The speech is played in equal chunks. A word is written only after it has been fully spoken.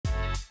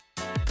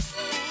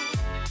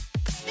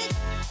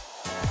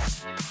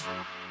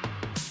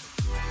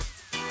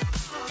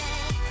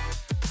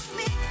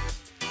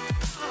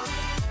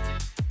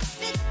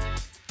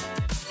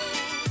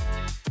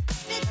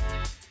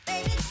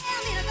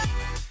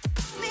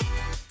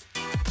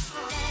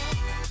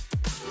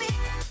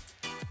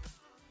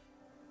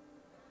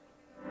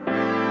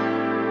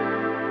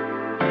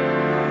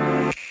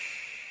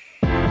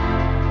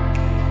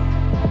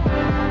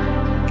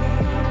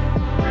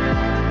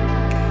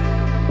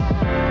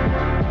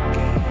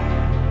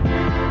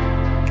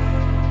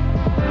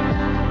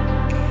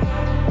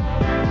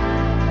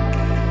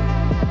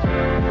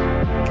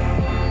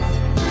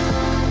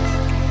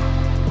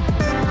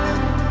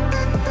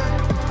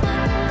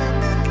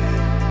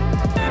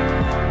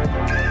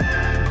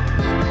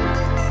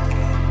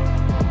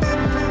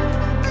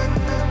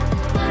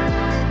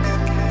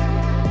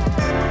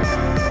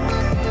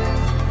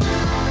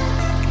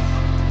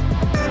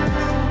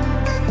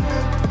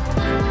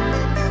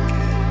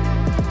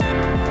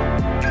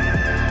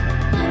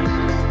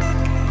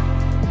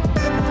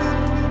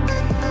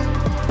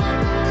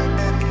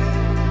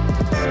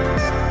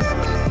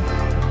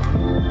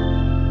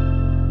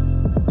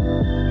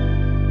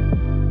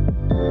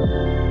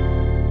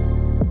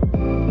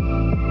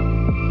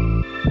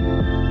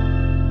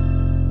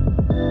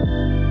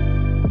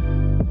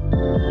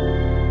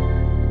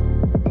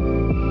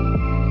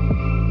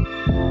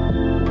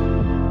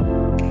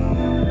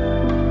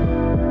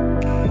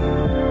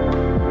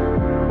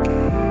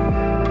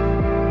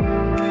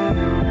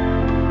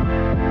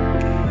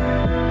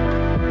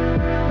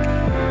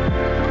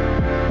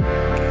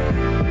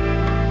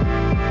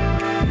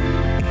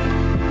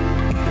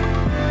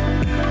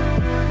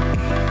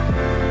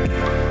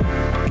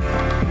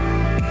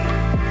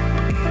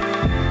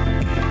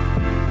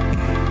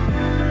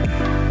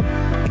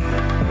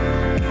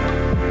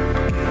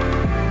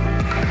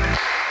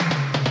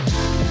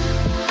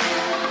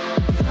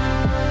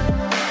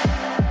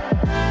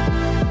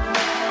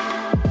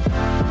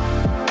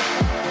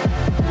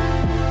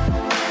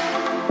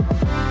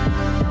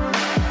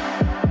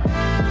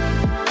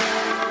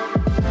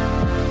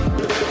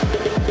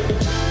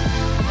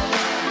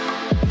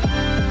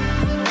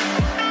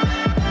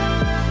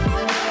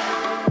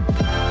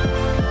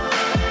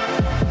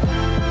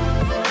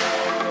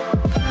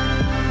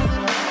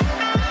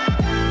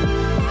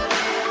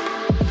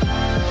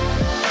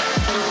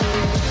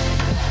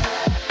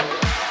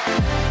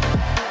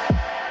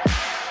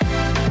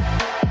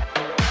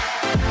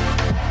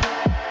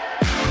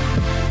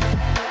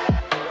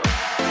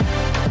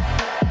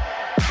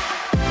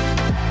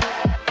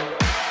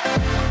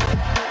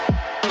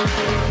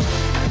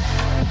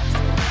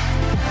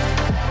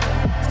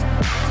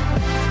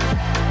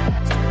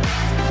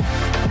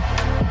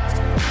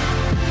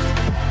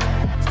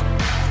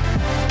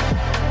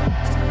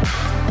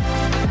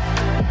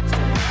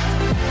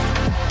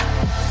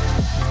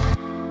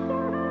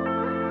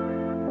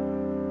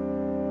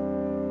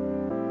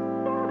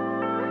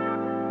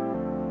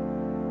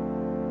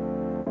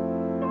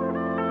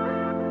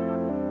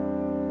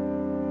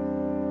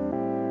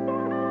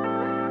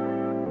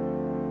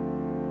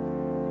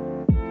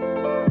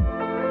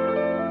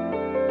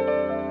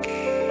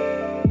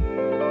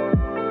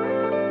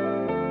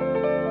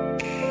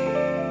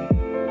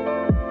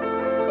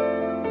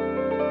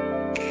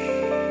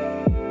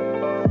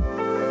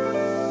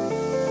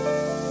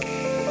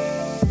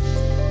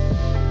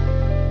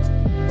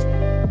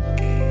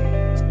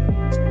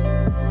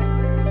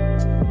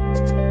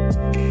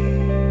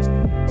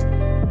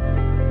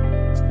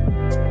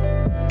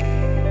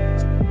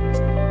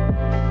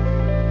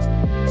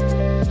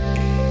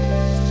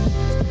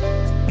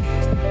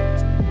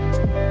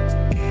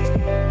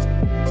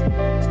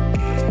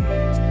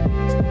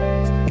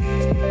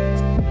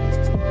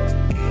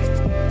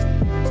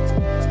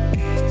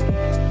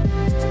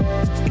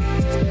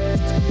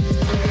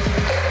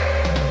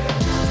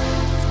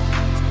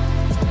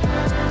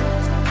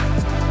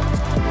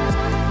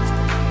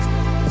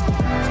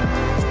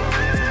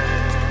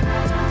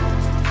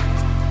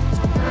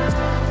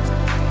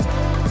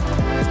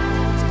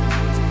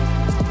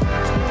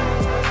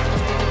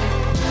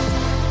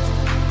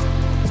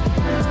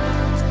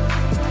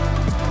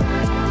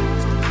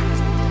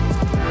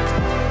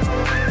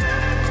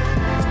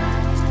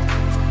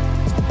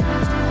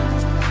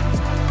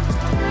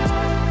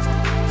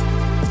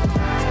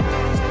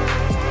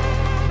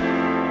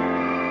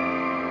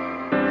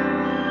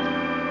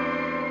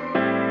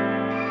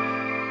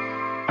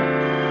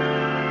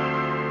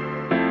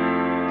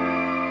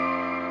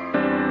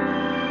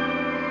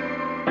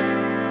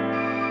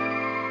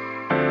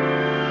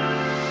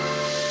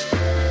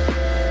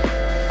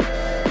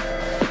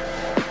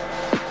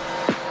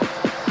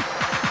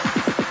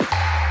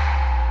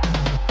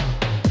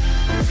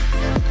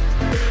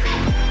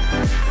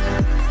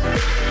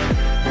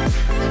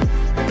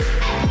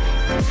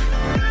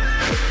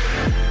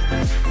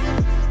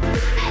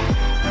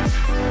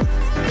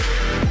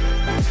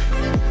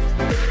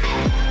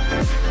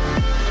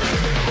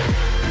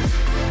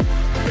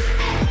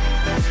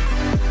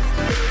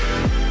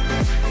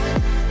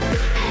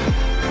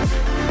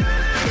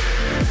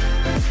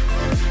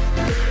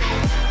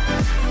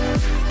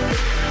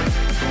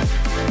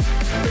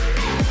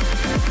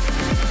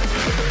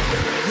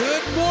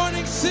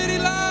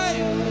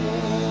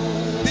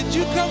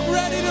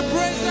ready to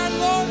praise our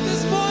Lord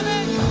this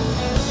morning?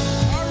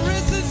 Our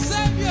risen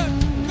Savior.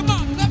 Come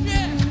on, clap your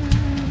hands.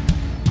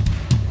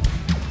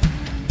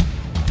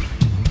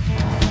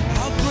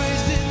 I'll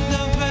praise in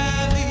the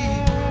valley,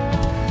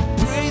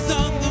 praise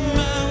on the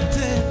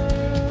mountain.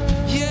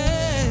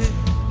 Yeah,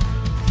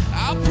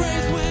 I'll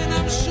praise when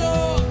I'm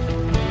sure,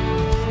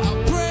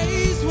 I'll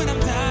praise when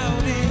I'm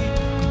doubting,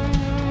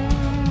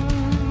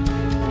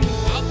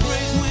 I'll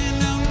praise when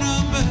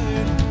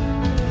outnumbered,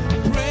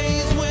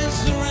 praise when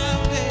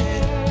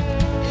surrounded.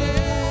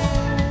 Yeah,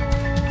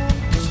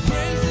 'cause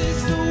praise is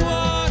the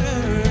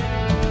water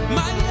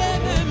my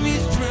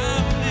enemies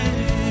drowning.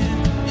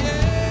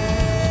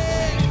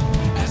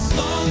 Yeah, as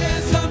long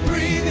as I'm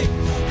breathing,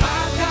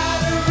 I've got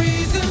a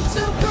reason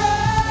to praise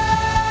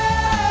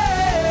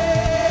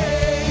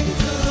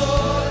the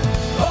Lord.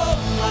 Oh,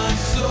 my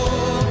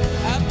soul,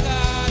 I've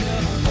got to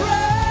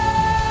praise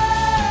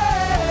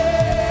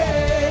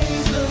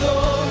the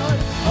Lord.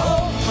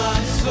 Oh, my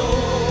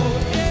soul,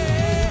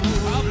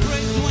 yeah. I'll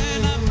praise when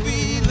I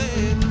feel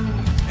it,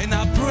 and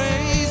I'll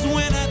praise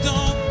when I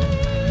don't.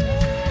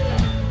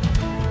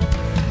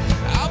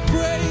 I'll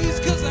praise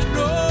 'cause I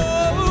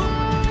know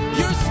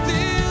you're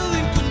still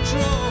in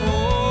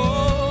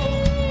control.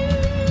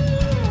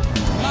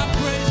 My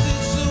praise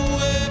is a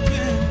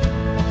weapon,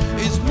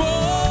 it's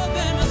more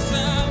than a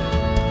sound,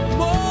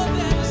 more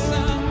than a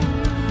sound.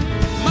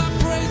 My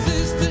praise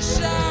is the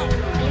shout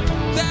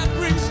that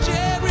brings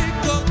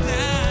Jericho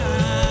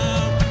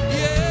down.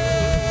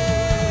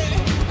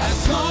 Yeah, as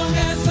long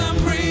as I'm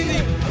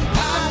breathing,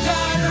 I've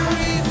got a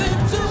reason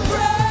to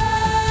praise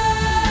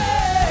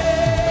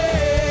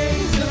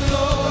the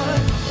Lord.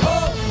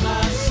 Oh,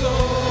 my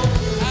soul,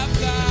 I've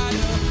got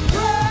to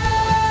praise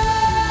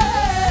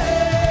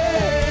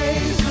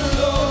the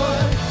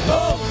Lord.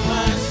 Oh,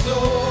 my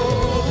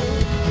soul,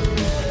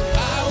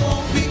 I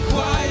won't be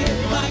quiet.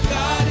 My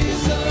God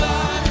is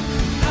alive.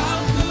 How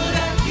could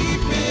I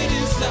keep it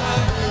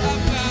inside?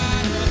 I've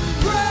got to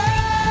praise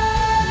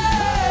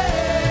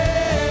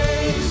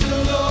the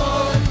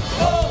Lord.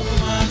 Oh,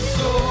 my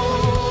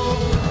soul,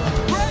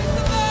 praise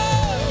the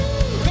Lord.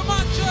 Come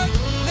on, church,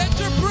 let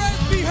your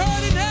praise be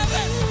heard in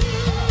heaven.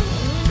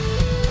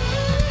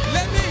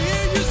 Let me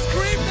hear you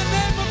scream the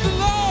name of the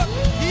Lord.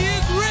 He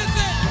is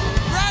risen,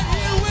 right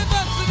here with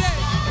us today.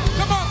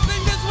 Come on,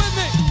 sing this with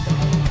me.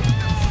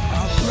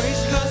 I'll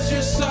praise 'cause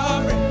you're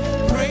sovereign,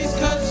 praise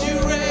 'cause you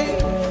reign,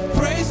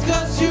 praise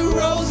 'cause you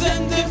rose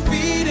and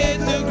defeated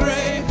the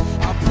grave.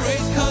 I'll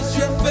praise 'cause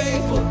you're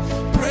faithful,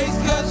 praise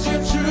 'cause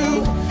you're true,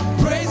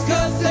 praise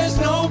 'cause there's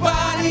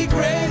nobody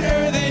greater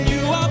than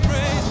you. I'll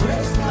praise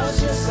 'cause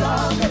you're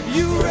sovereign,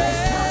 you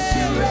reign,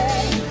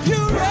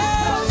 you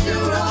rose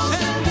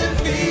and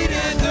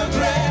defeated the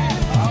grave.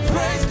 I'll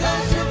praise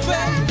 'cause you're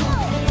faithful,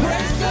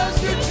 praise 'cause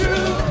you're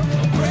true,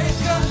 praise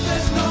 'cause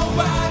there's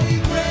nobody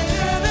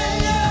greater than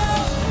you.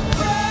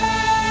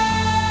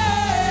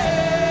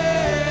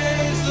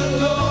 Praise the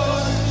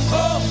Lord,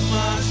 oh,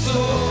 my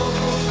soul.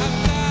 I've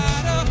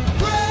gotta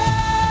praise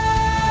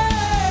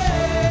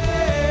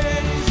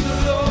the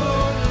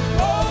Lord,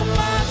 oh,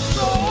 my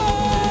soul.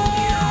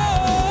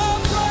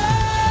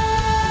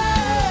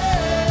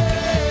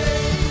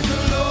 Praise the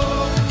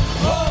Lord,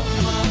 oh,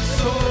 my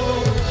soul.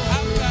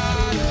 I've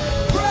gotta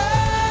praise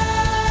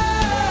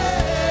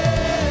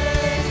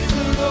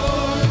the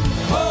Lord,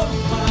 oh,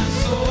 my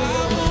soul. I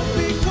won't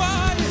be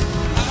quiet,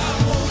 I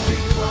won't be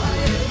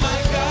quiet. My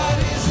God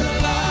is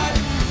alive.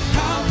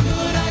 How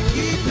could I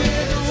keep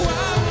it? Oh, I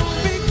won't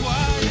be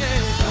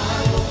quiet, I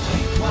won't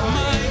be quiet.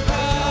 My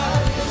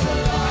God is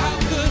alive. How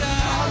could I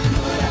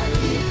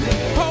keep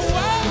it? Oh, I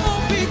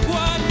won't be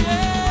quiet, I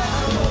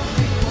won't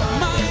be quiet.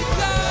 My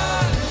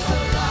God is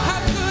alive.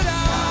 How could I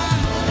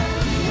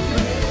keep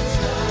it?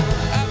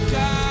 I've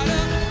gotta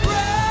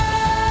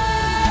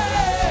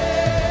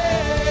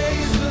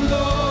praise the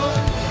Lord,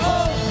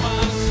 oh,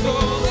 my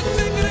soul. Let's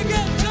sing it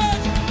again,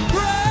 church.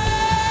 Praise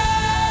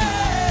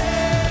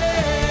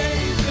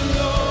the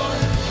Lord,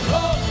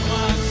 oh,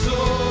 my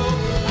soul.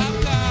 I've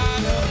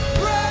gotta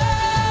praise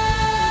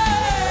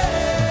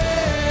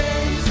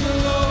the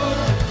Lord,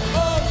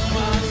 oh,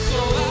 my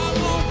soul. I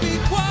won't be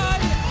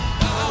quiet,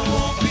 I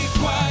won't be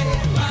quiet.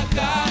 My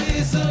God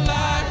is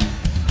alive.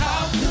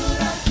 How could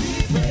I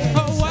keep it?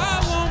 Oh, I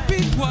won't be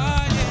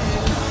quiet.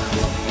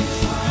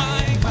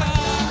 My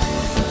God,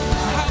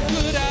 how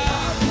could I?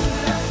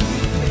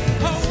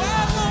 Oh, I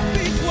won't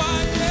be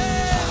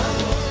quiet.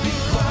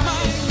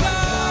 My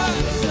God,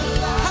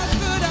 how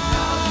could I?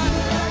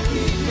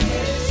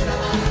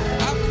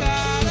 I've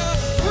gotta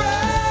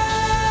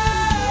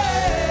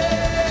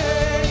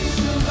praise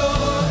the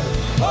Lord,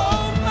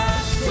 oh, my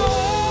soul.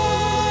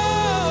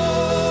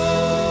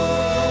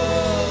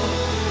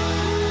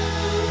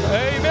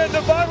 Amen.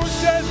 The Bible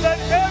says that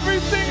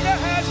everything that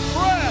has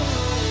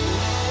breath.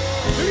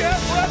 Do you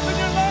have breath in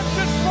your lungs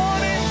this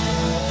morning?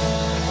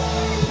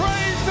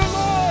 Praise the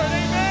Lord.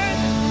 Amen.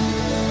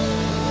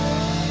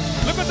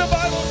 Look what the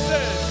Bible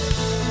says.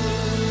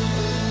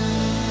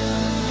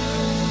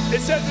 It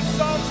It says in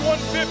Psalms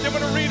 150, I'm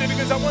going to read it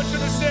because I want you to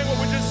understand what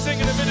we just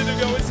singing a minute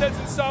ago. It says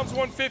in Psalms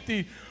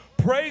 150,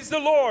 praise the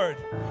Lord.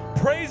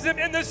 Praise him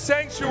in the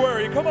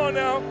sanctuary. Come on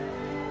now.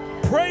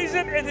 Praise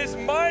him in his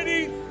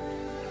mighty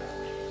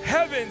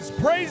heavens.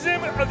 Praise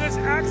him of his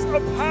acts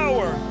of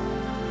power.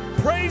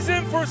 Praise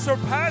him for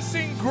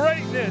surpassing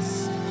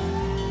greatness.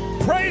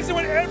 Praise him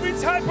with every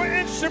type of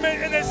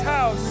instrument in this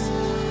house.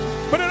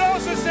 But it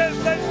also says,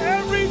 let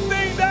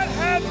everything that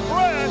hath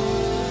breath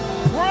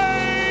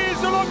praise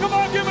the Lord. Come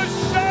on, give a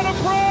shout of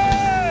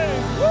praise.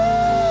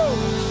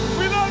 Woo!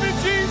 We love you,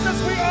 Jesus.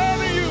 We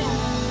honor you.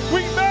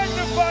 We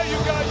magnify you,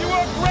 God. You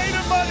are great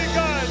and mighty,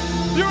 God.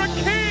 You're a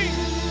king,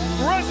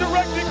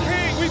 resurrected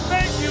king. We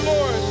thank you,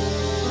 Lord.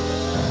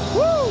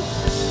 Woo!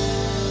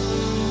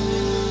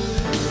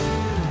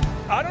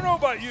 I don't know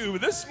about you,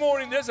 but this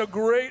morning there's a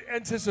great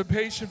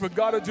anticipation for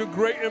God to do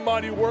great and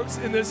mighty works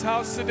in this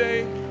house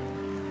today.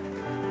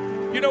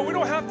 You know, we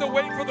don't have to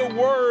wait for the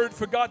word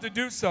for God to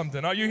do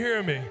something. Are you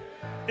hearing me?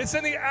 It's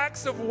in the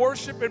acts of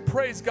worship and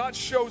praise God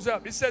shows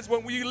up. It says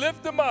when we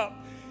lift him up,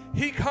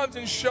 he comes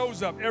and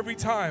shows up every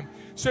time.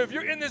 So if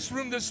you're in this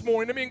room this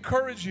morning, let me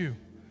encourage you.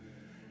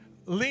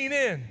 Lean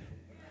in,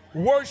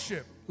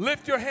 worship,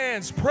 lift your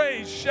hands,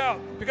 praise,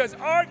 shout. Because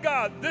our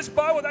God, this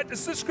Bible,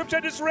 this scripture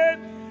I just read,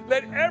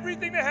 let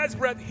everything that has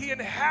breath, he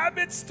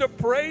inhabits the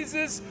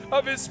praises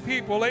of his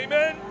people.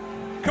 Amen.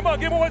 Come on,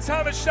 give one more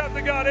time a shout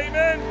to God.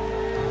 Amen.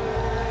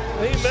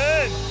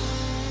 Amen.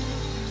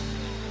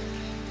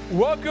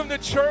 Welcome to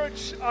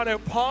church on a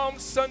Palm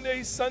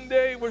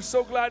Sunday. We're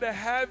so glad to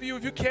have you.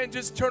 If you can't,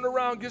 just turn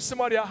around, give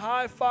somebody a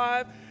high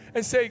five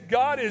and say,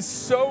 God is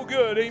so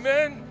good.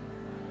 Amen.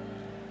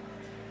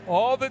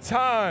 All the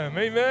time.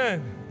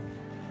 Amen.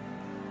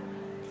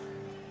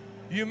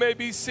 You may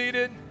be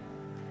seated.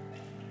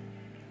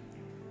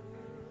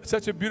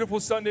 Such a beautiful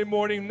Sunday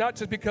morning, not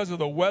just because of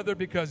the weather,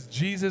 because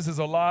Jesus is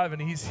alive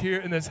and he's here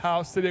in this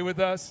house today with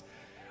us.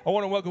 I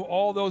want to welcome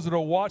all those that are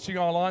watching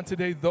online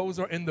today. Those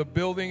are in the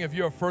building. If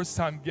you're a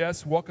first-time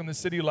guest, welcome to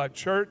City Life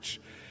Church.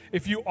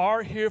 If you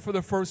are here for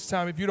the first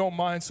time, if you don't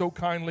mind so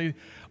kindly,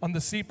 on the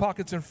seat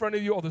pockets in front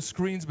of you or the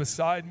screens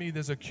beside me,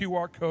 there's a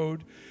QR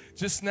code.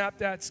 Just snap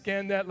that,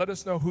 scan that, let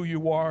us know who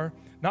you are.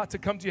 Not to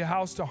come to your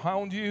house to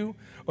hound you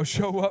or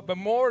show up, but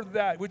more than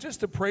that, we're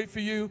just to pray for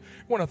you.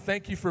 I want to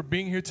thank you for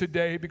being here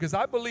today because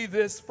I believe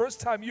this,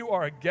 first time you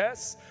are a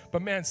guest,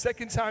 but man,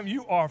 second time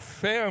you are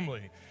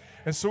family.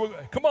 And so,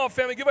 come on,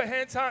 family, give a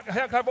hand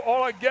clap for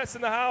all our guests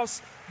in the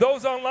house,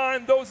 those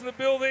online, those in the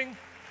building.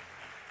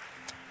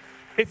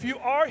 If you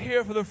are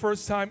here for the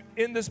first time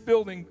in this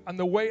building, on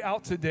the way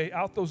out today,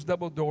 out those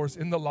double doors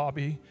in the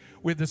lobby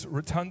with this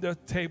rotunda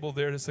table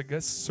there, that's a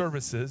guest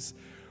services,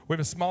 we have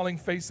a smiling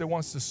face that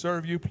wants to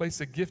serve you, place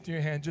a gift in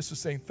your hand just to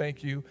say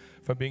thank you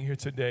for being here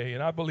today.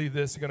 And I believe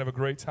this, you're going to have a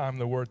great time in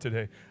the Word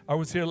today. I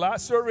was here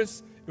last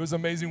service. It was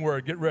an amazing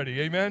Word. Get ready.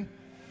 Amen.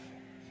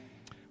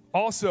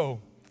 Also,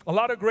 a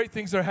lot of great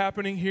things are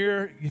happening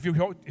here. If you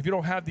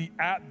don't have the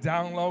app,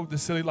 download the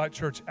City Light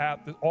Church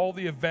app. All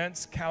the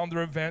events,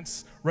 calendar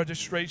events,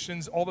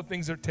 registrations, all the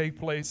things that take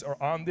place are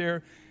on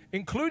there,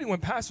 including when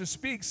Pastor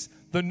speaks,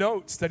 the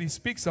notes that he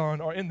speaks on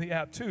are in the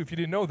app too, if you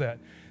didn't know that.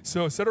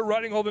 So instead of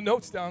writing all the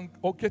notes down,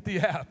 get the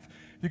app.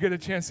 You get a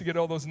chance to get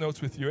all those notes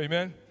with you,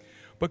 amen?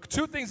 But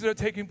two things that are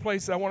taking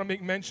place that I want to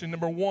make mention.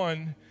 Number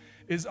one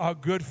is our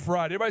Good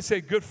Friday. Everybody say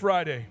Good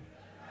Friday.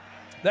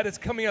 That is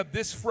coming up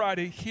this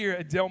Friday here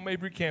at Del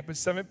Mabry campus,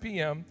 7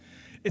 p.m.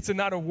 It's a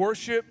night of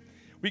worship.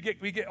 We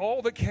get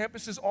all the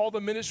campuses, all the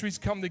ministries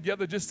come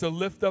together just to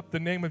lift up the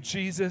name of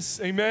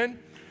Jesus. Amen.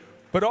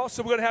 But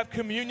also we're going to have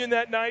communion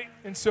that night.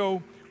 And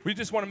so we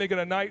just want to make it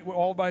a night where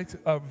all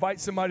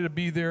invite somebody to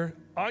be there.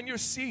 On your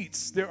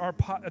seats, there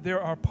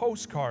are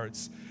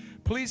postcards.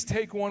 Please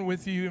take one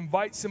with you.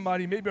 Invite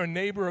somebody, maybe a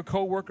neighbor, a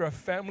coworker, a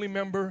family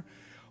member,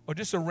 or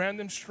just a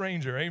random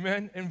stranger.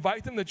 Amen.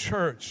 Invite them to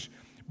church.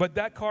 But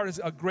that card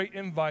is a great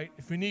invite.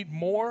 If you need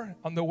more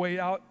on the way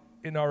out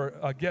in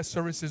our guest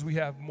services, we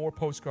have more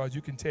postcards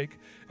you can take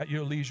at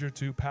your leisure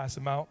to pass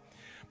them out.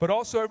 But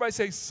also, everybody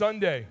say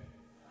Sunday.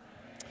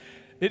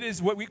 It is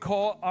what we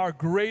call our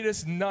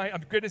greatest night, our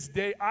greatest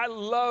day. I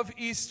love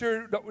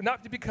Easter,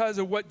 not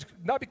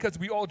because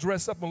we all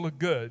dress up and look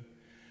good.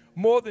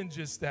 More than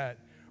just that.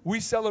 We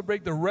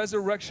celebrate the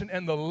resurrection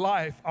and the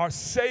life, our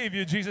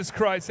Savior, Jesus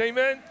Christ.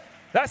 Amen?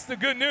 That's the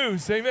good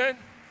news. Amen?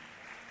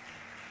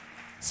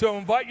 So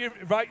invite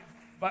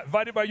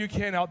everybody you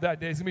can out that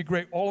day. It's going to be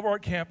great. All of our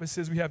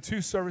campuses. We have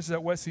 2 services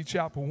at Wesley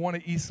Chapel, 1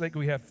 at Eastlake.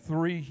 We have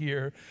 3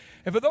 here.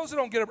 And for those who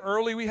don't get up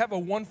early, we have a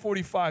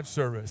 1:45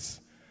 service.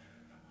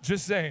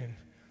 Just saying.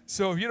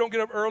 So if you don't get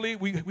up early,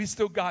 we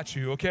still got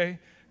you, okay?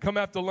 Come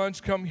after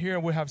lunch, come here,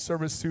 and we'll have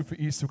service too for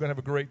Easter. We're going to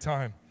have a great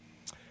time.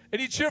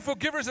 Any cheerful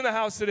givers in the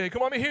house today?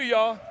 Come on, let me hear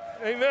y'all.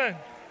 Amen.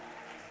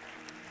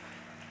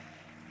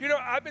 You know,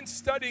 I've been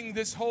studying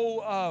this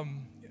whole...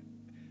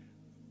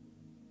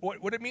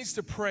 what it means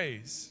to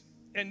praise.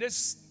 And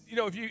this, you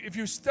know, if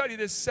you study,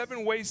 there's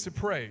 7 ways to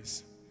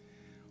praise.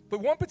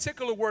 But one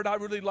particular word I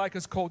really like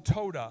is called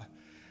toda,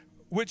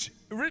 which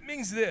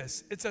means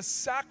this. It's a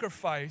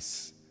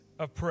sacrifice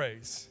of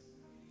praise.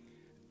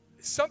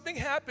 Something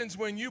happens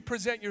when you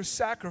present your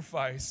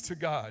sacrifice to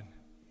God.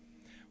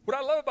 What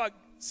I love about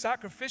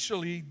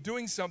sacrificially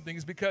doing something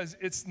is because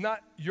it's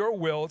not your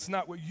will, it's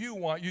not what you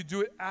want. You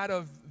do it out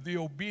of the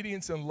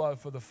obedience and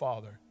love for the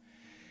Father.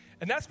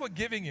 And that's what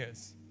giving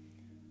is.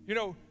 You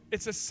know,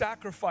 it's a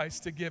sacrifice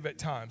to give at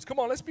times. Come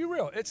on, let's be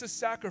real. It's a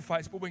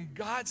sacrifice. But when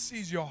God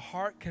sees your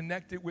heart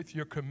connected with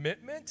your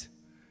commitment,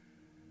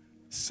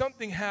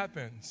 something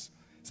happens.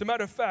 As a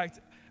matter of fact,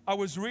 I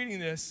was reading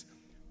this,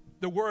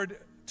 the word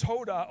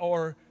toda,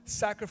 or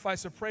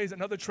sacrifice of praise,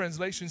 another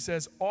translation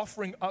says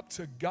offering up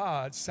to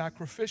God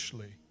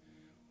sacrificially.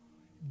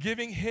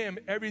 Giving him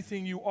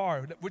everything you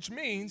are, which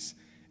means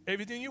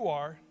everything you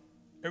are,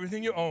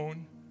 everything you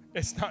own,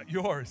 it's not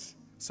yours.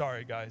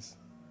 Sorry, guys.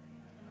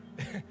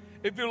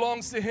 It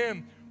belongs to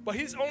him. But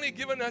he's only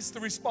given us the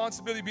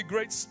responsibility to be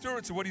great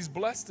stewards of what he's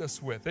blessed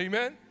us with.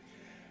 Amen?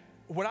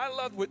 What I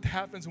love what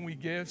happens when we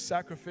give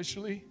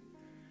sacrificially,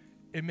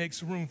 it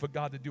makes room for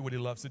God to do what he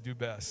loves to do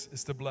best.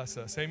 It's to bless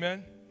us.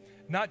 Amen?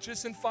 Not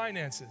just in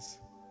finances,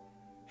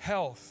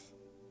 health,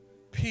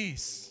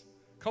 peace.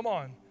 Come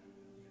on.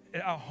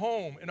 In our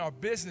home, in our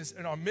business,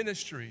 in our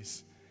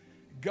ministries.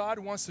 God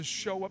wants to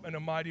show up in a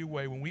mighty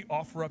way when we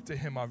offer up to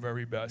him our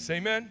very best.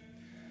 Amen?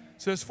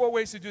 So there's 4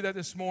 ways to do that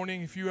this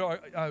morning. If you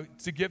are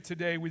to give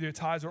today with your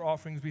tithes or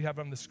offerings, we have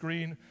it on the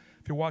screen.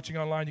 If you're watching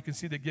online, you can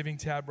see the giving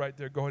tab right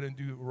there. Go ahead and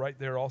do it right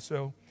there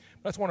also.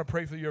 I just want to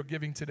pray for your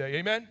giving today.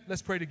 Amen?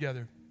 Let's pray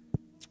together.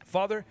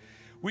 Father,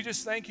 we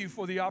just thank you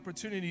for the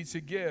opportunity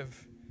to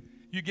give.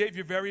 You gave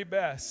your very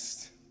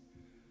best.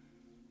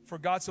 For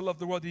God so loved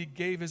the world that he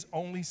gave his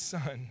only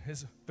son,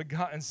 his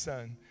begotten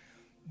son.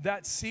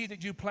 That seed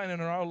that you planted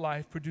in our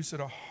life produces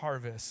a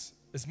harvest.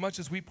 As much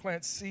as we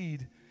plant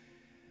seed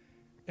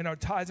in our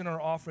tithes and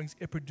our offerings,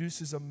 it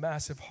produces a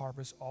massive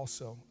harvest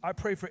also. I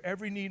pray for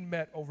every need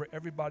met over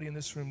everybody in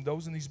this room,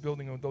 those in these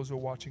buildings and those who are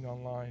watching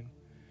online.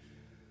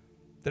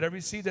 That every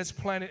seed that's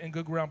planted in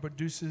good ground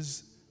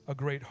produces a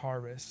great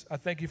harvest. I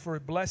thank you for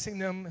blessing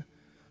them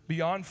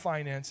beyond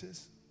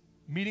finances,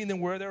 meeting them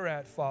where they're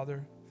at,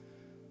 Father,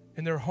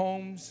 in their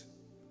homes,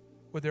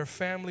 with their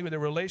family, with their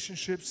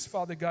relationships,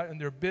 Father God, in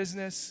their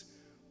business,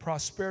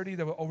 prosperity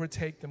that will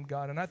overtake them,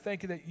 God. And I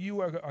thank you that you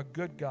are a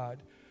good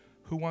God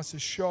who wants to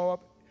show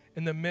up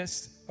in the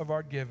midst of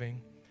our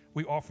giving.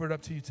 We offer it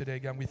up to you today,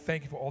 God. And we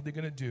thank you for all you're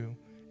going to do.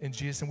 In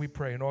Jesus' name we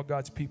pray. And all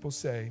God's people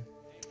say,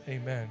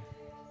 amen.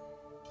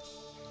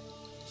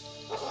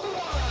 Father,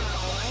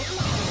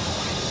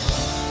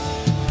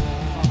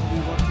 we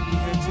welcome you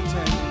here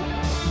today.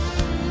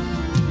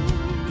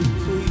 Be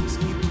pleased,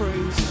 be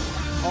praised.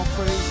 All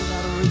praise and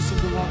adoration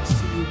belongs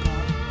to you,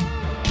 God.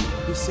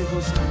 We say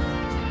Hosanna.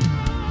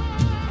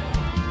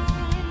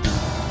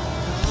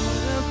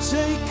 God of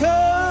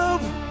Jacob,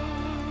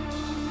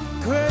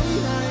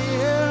 great I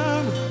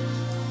am,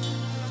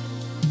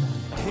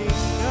 King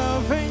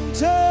of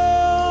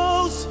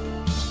angels,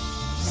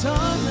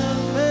 Son of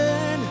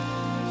man,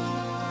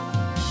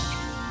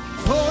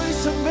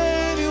 voice of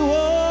many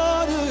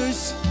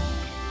waters,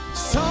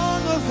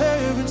 song of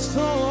heaven's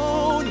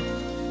throne,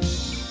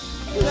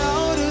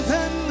 louder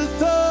than the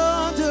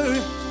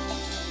thunder,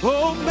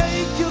 oh,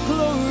 make your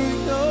glory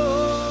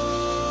known.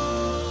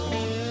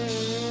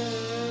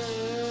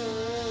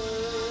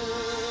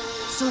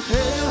 So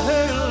hail,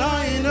 hail,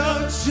 Lion of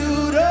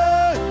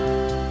Judah,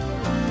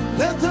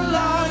 let the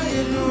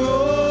lion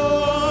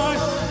roar.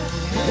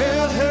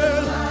 Hail,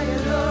 hail,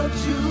 Lion of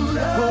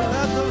Judah, oh,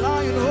 let the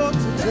lion roar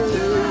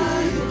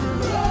today.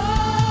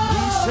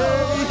 We say,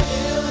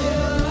 hail,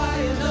 hail,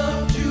 Lion of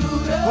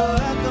Judah, oh,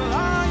 let the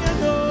lion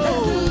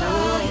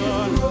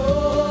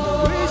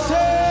roar. We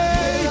say,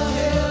 hail,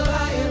 hail,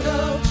 Lion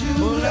of Judah.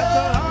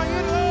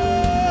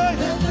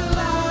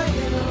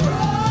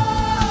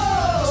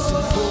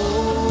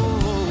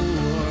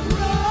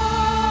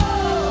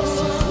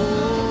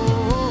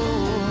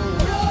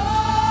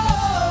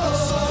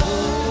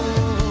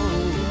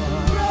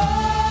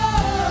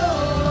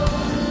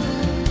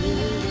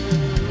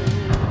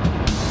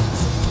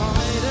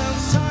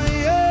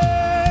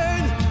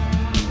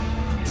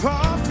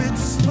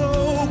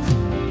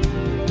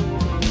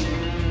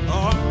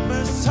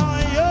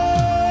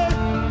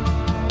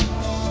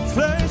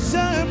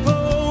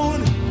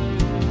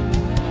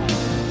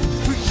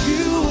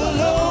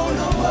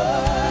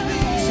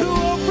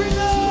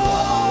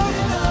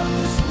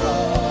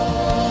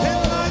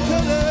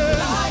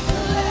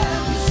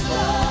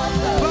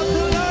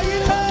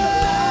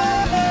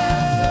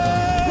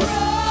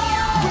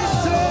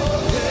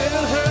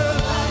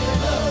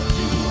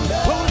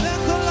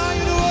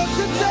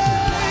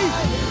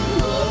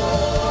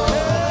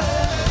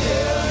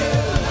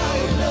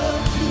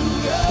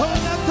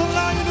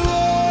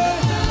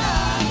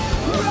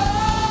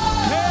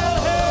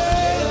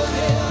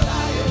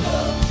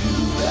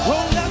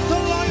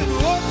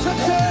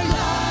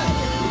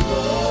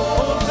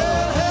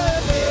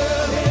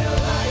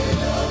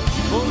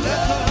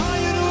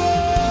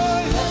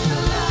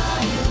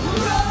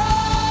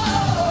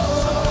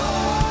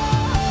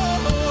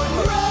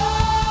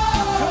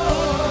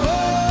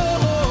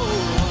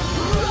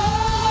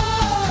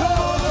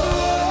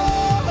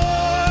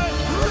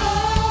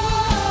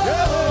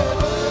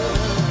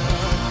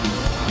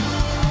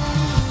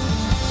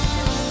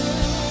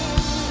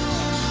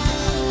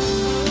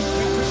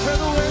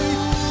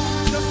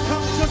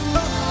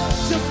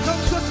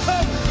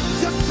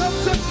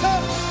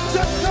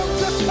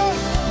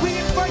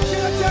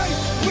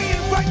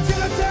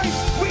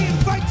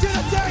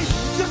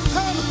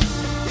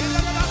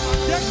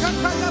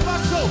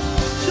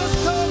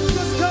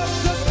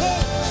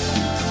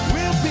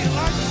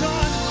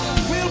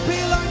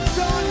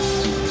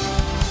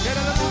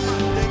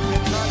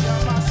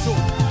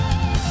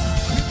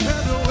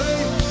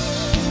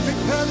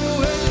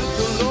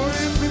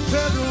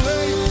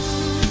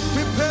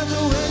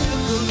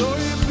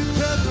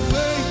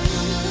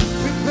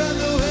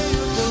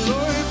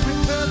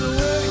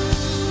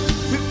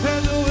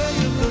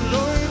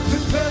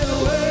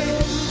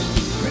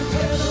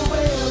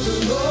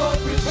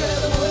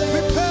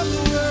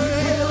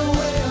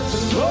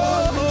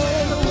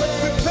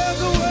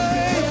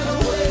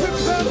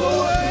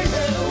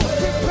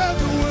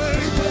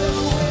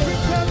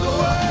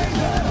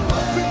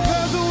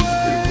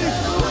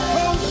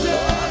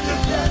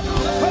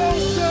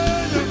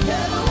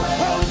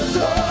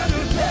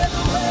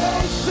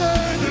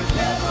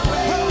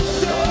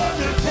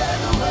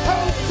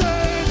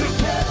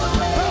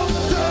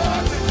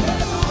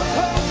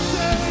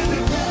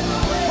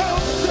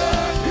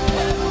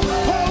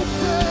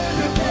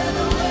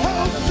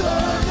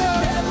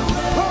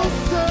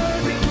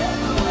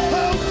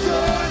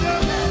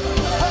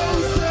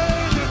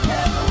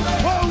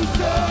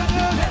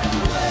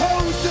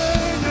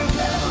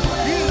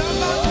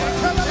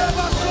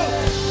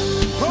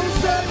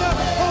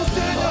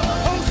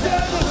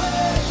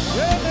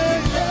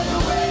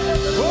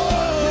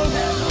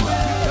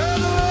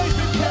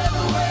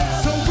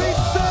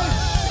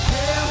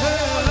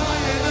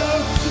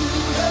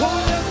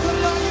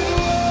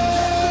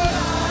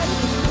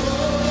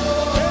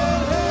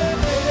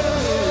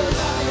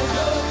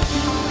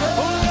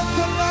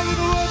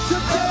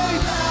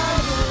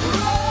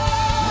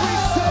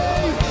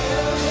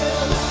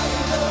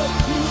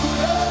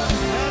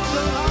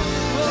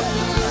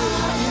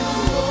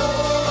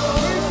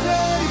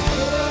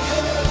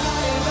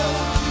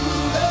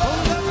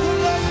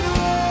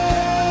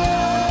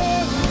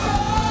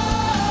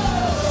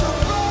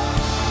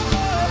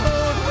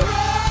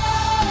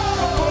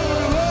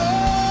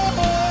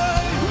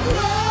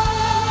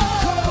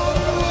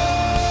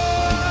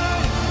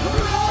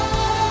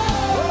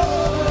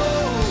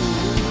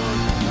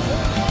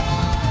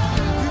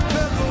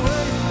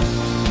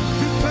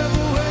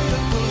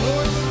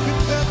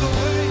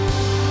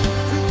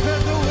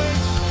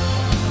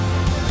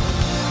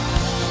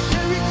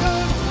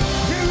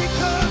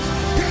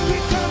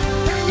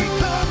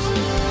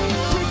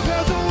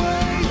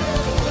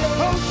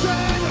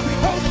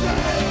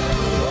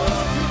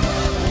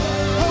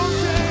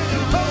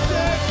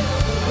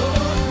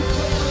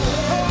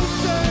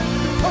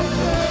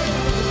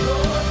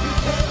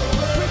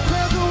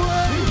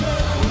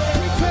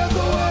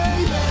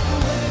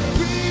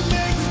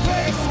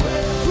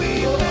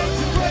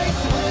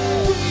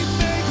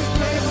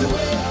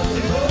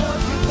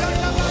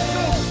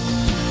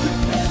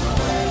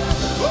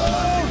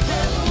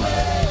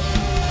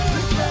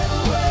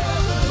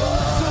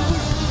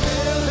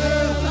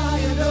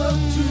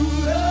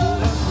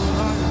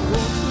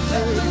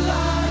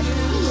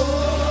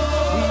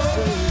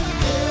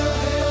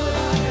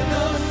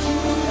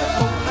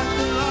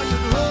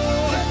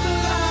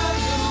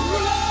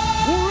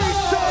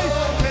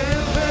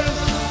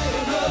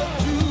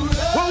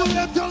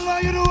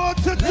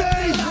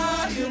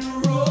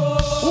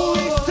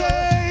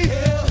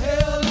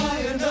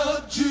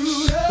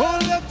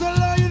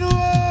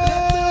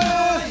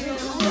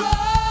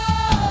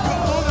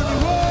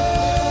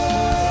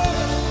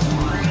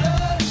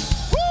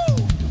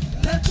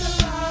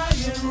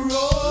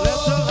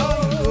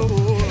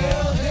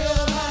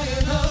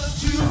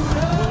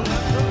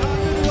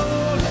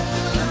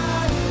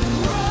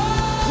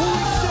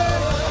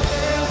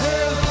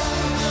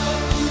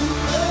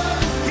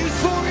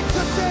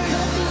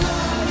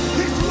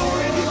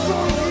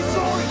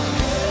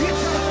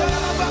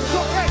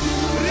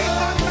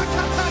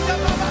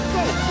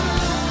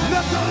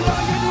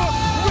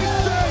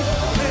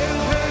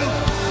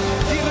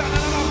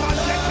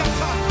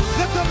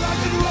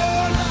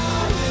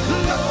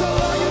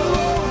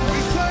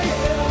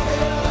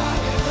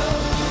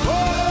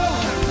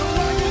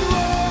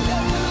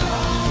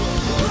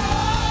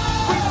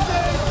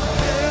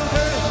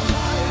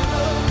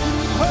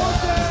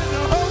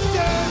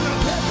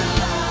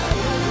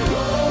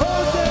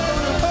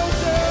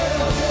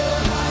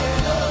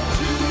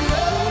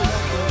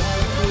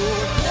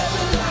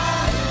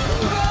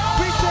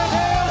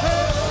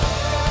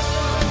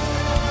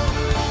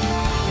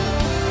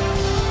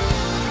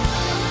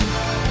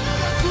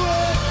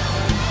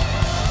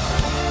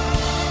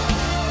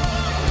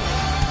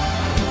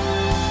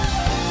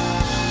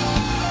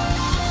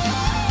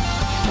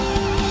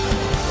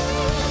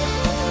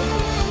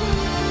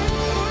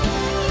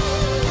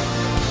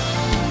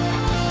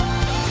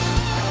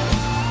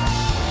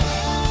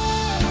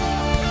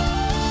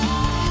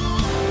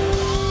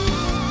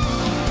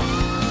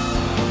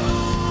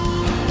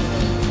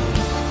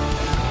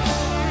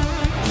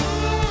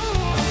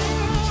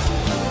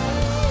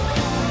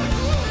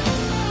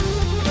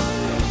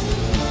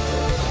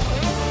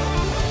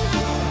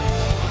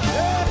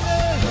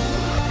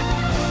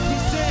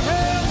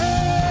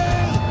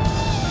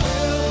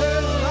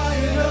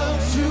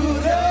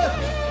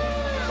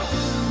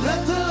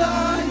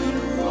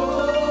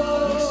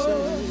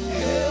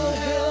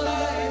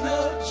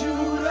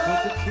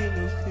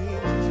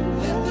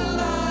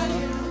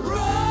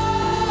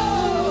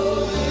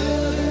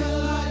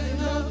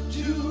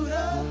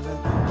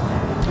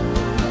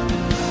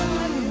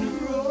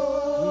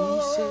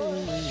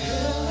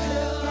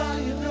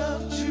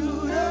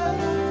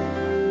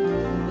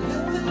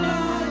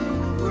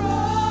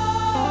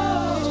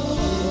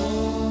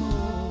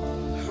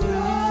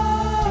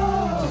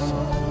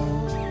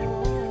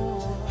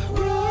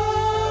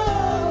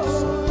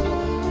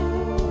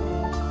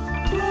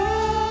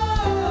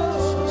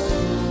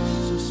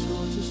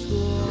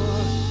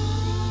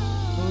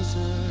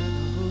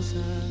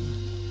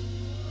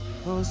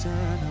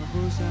 Hosanna,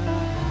 Hosanna,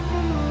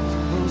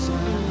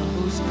 Hosanna,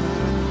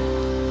 Hosanna,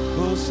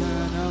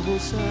 Hosanna,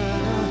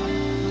 Hosanna.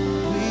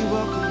 We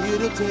welcome you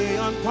today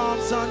on Palm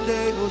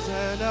Sunday.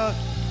 Hosanna,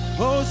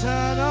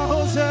 Hosanna,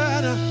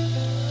 Hosanna.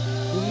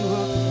 We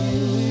welcome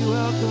you, we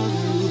welcome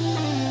you.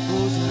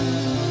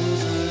 Hosanna,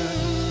 Hosanna.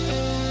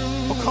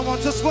 Oh, come on,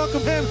 just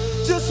welcome him,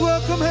 just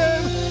welcome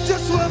him,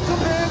 just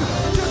welcome him,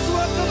 just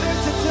welcome him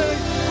today.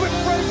 With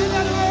praise and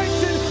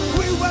adoration,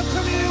 we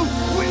welcome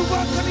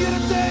you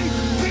today.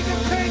 King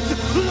of kings,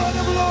 Lord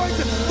of lords,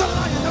 the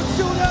Lion of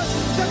Judah,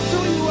 that's who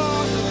you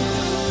are.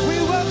 We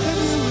welcome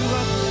you, we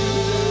welcome you,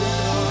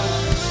 God.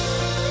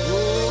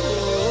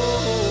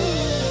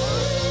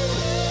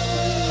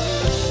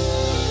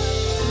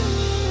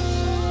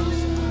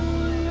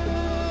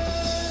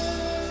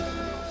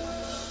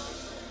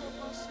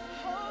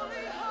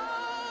 Holy,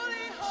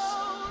 holy,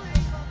 holy.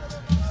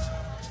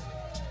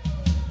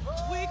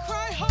 We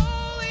cry,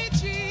 holy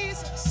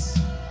Jesus.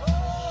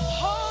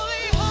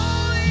 Holy,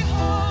 holy,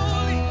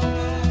 holy.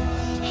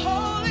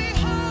 Holy,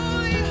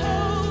 holy,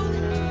 holy.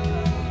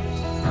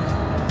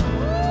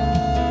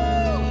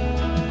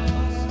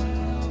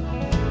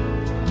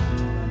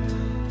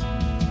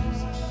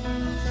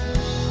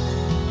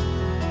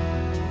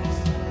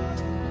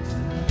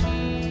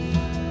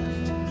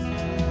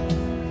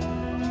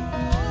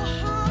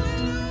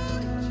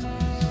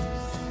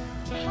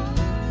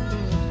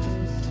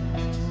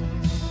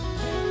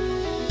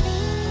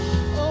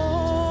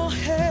 Oh,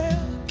 hail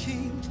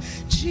King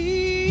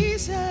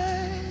Jesus.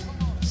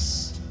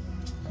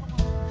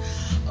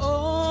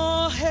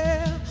 Oh,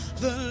 hail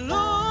the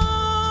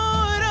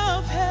Lord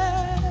of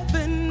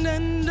heaven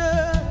and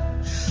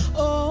earth.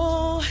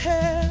 Oh,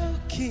 hail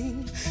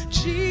King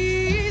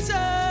Jesus.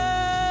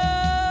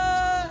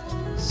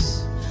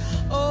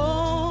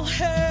 Oh,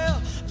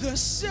 hail the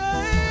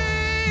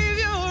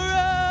Savior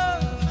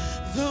of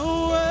the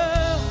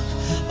world.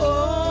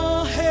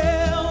 Oh,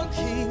 hail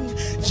King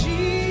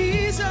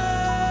Jesus.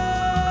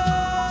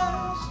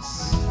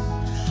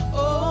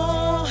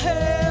 Oh,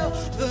 hail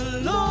the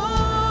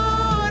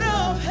Lord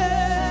of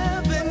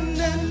heaven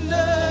and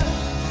earth.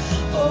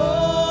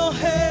 Oh,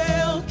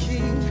 hail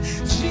King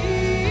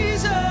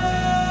Jesus.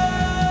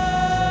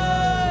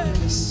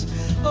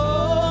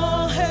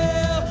 Oh,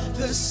 hail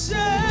the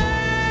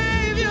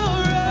Savior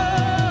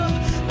of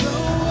the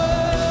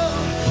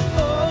world.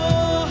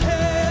 Oh,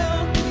 hail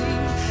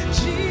King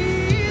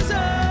Jesus.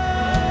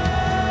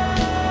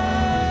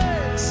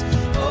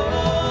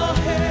 Oh,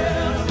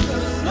 hail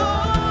the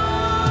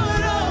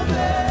Lord of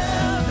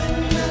heaven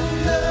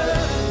and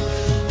earth.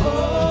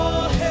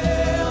 Oh,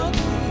 hail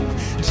King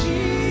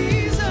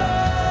Jesus.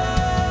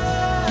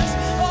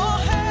 Oh,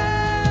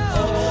 hail,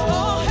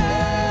 oh,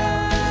 hail.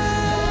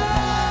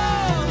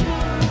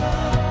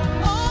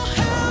 Oh,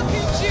 hail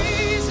King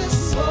Jesus.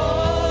 Oh,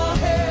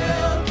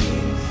 hail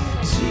King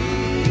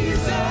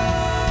Jesus.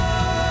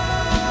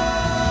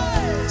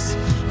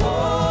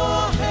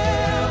 Oh,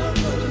 hail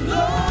the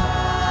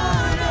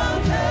Lord of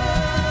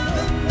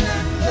heaven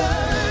and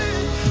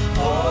earth.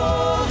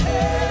 Oh,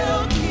 hail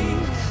King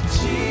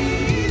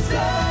Jesus.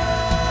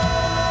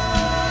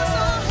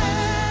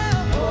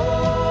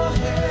 Oh,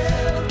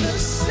 hail the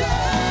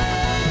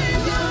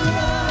Savior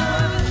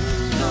of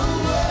the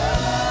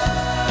world.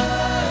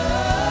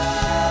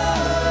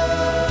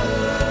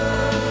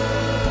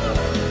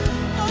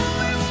 Oh,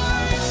 we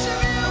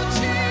worship you,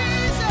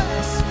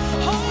 Jesus.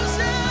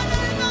 Hosanna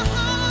in the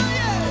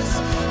highest.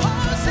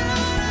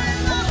 Hosanna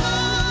in the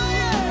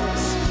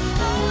highest.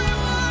 Oh, we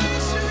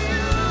worship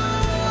you.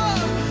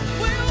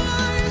 We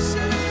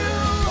worship you,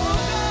 oh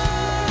God.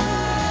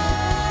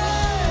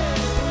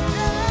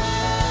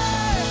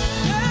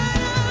 Let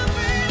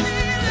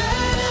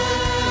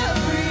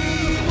every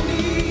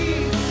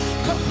knee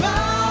come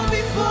bow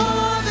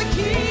before the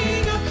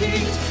King of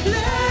Kings.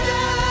 Let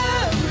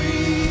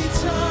every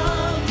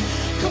tongue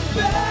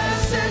confess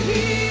that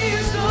He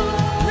is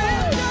Lord.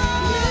 Lift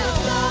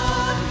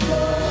up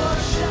your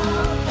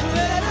shout.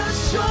 Let us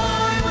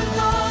join with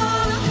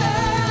all of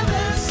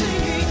heaven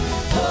singing,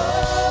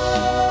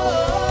 holy.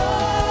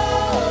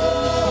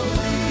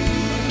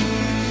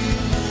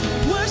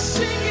 We're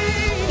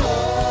singing,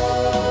 holy.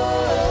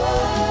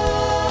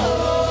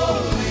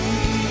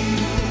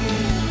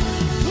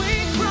 We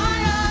cry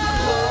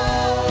out,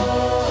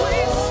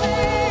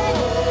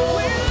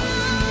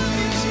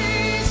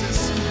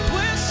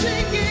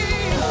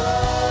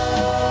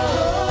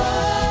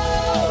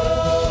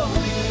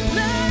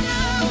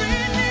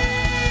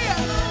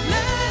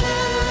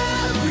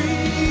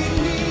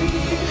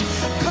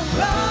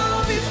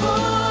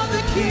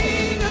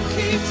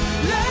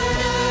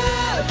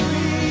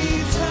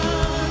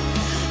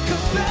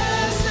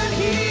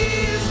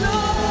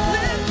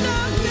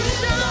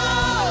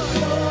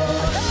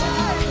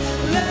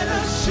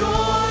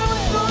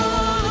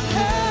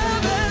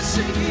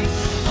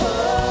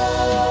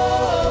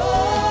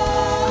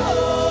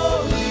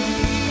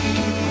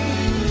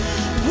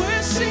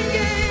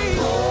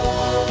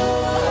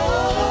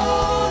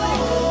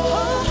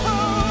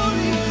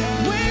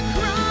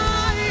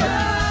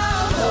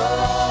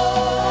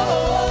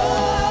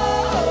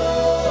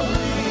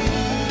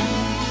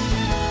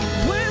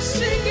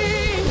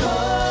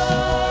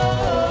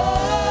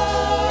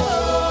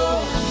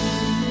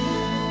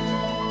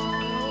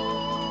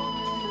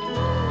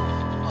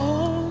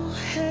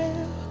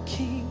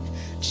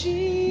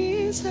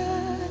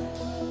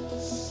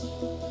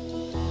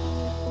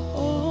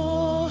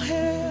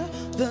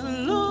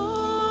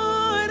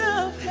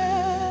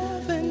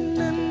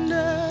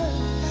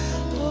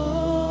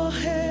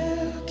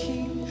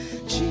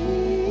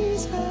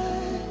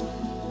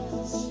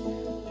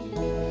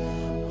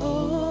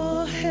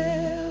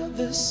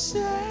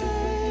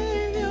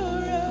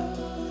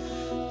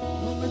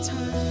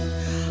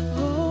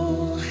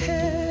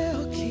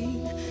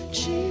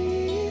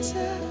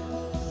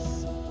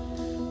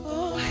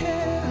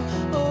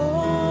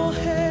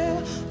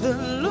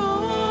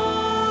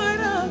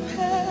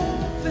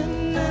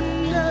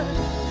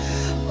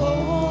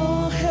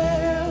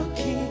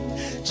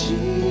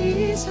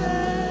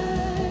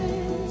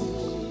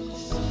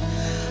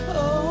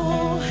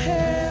 Oh,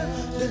 hail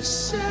the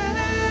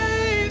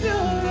Savior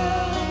of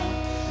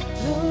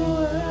the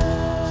world.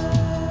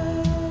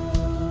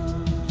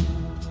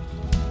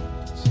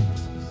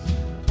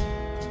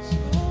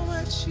 Oh,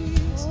 my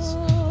Jesus.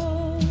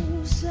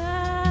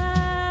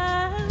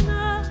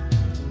 Hosanna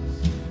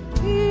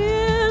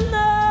in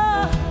the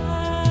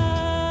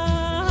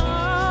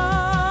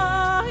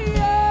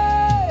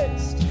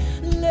highest.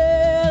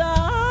 Let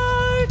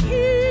our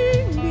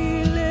King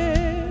be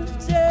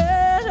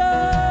lifted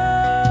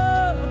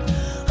up.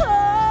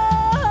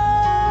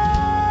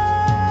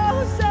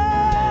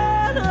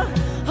 Hosanna,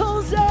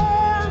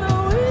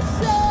 Hosanna, we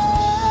say.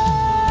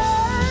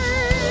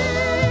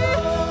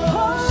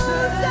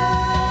 Hosanna.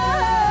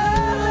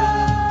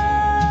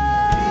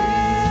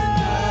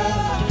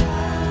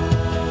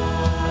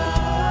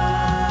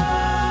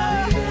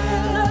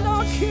 Let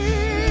our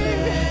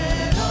King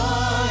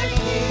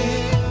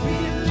be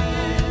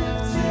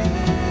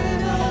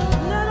lifted up.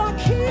 Let our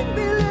King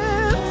be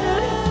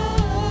lifted up.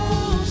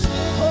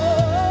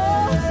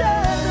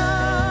 Hosanna.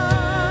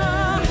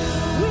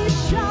 We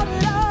shout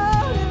it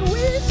out and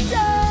we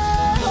say,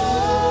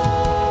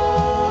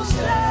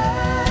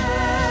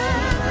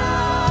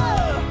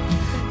 Hosanna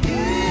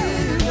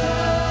in the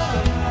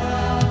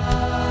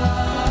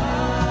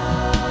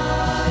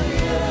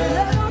highest.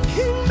 Let our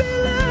King be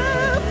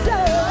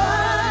lifted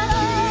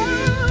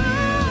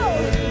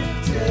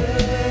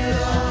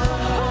up.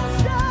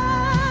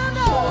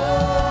 Hosanna.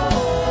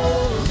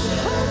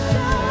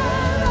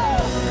 Hosanna.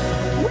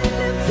 We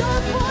lift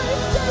our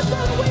voices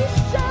and we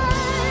say,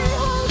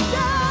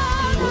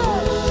 Hosanna.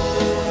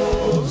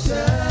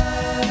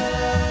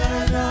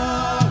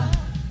 Hosanna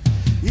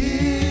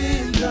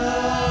in the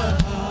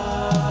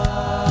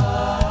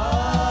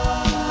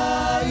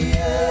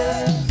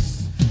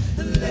highest.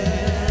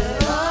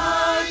 Let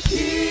our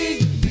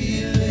King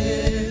be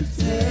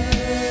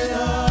lifted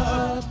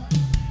up.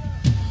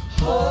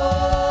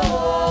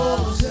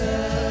 Hosanna.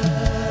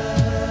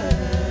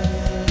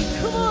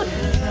 Come on,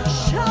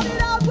 shout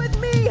it out with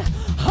me.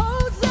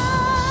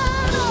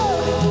 Hosanna.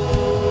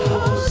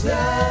 Hosanna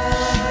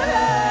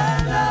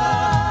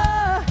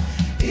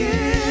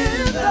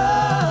in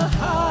the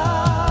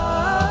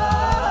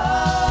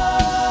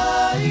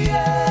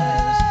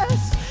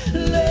highest.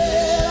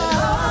 Let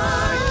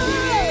our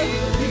King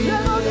be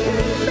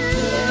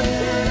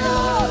lifted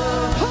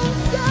up.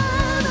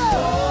 Hosanna.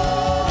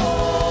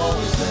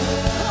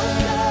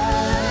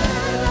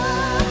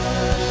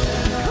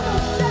 Come on,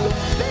 say,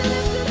 be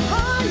lifted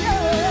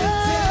higher.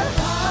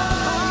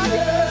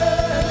 Higher,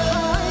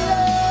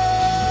 higher.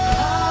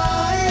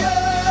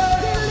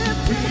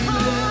 Be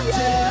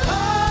lifted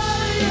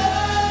higher.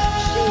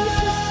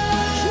 Jesus,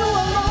 you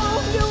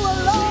alone, you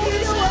alone,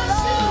 you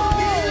alone.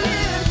 Be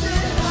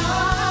lifted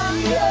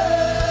higher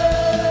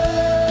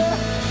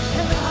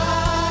and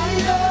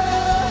higher.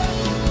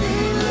 Be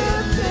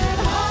lifted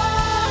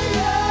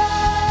higher.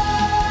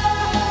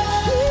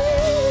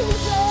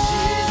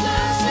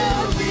 Jesus, you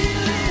be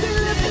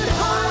lifted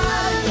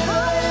higher and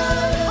higher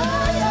and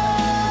higher.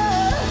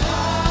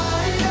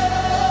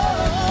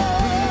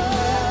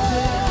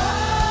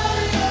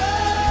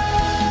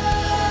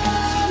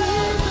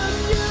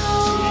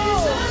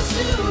 Jesus,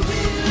 you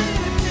be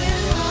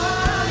lifted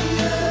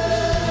higher.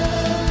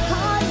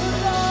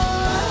 Higher,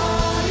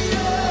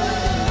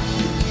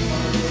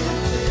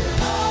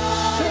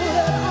 so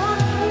let our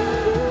King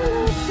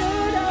be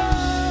lifted up.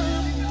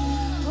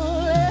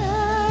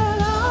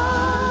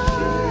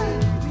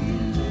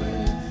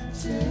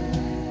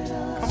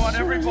 Come on,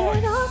 every voice.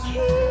 Let our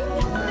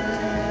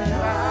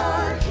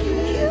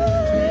King,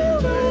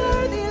 you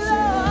worthy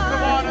Lord.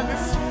 Come on, in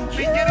this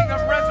beginning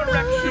of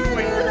Resurrection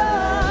Week.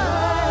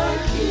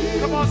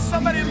 Come on,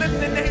 somebody lift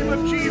the name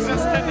of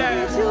Jesus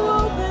today. To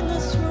open the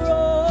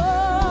scroll,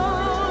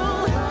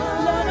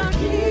 let our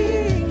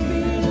King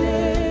be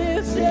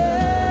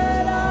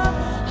lifted up.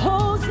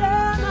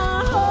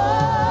 Hosanna,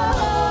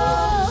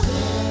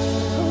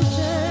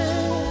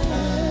 Hosanna.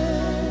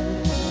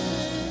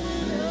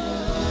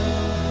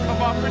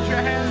 Come on, put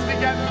your hands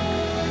together.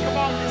 Come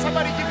on,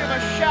 somebody give him a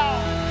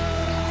shout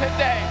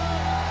today.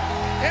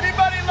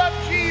 Anybody love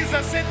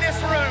Jesus in this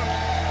room?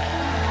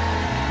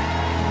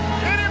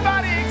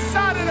 Anybody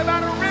excited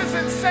about a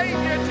risen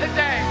Savior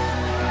today?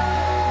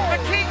 The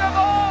King of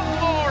all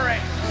glory,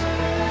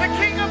 the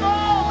King of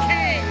all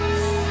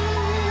kings.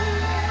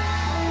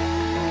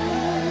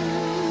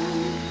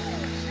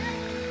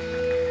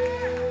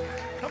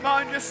 Come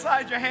on, just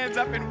slide your hands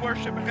up in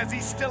worship because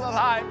he's still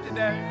alive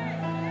today.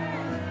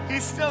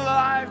 He's still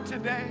alive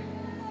today.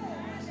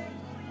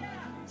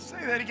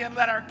 Say that again.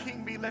 Let our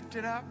King be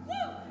lifted up.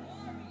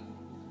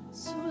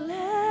 So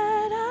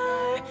let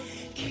our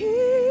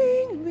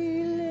King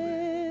be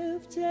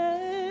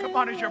lifted. Come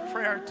on, is your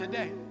prayer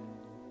today.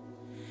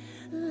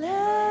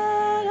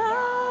 Let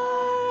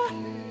our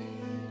King.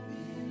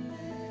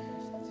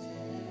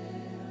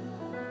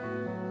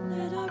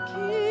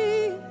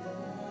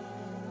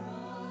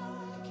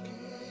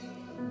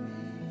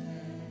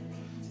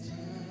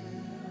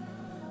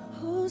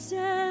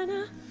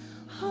 Hosanna.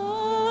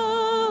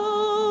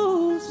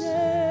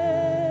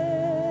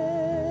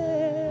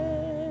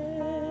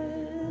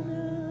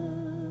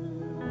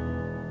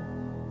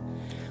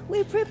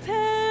 We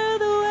prepare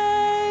the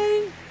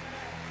way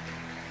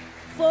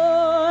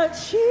for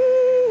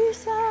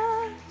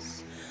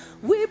Jesus.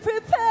 We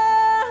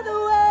prepare the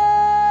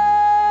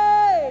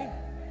way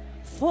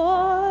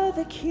for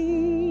the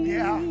King.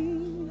 Yeah.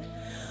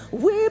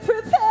 We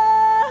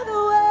prepare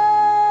the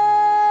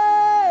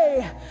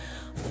way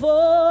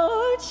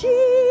for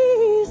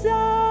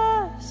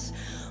Jesus.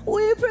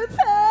 We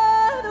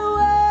prepare the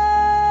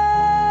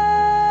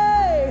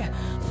way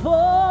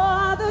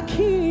for the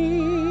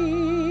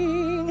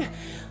King.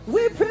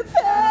 We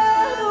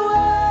prepare the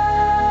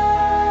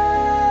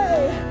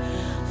way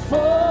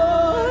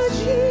for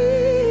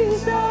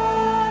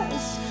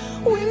Jesus.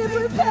 We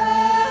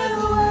prepare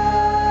the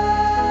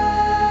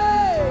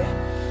way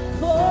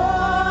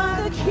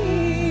for the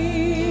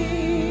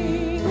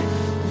King.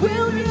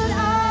 We'll get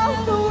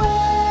out the way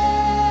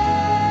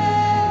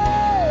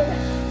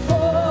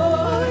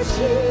for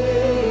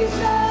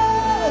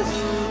Jesus.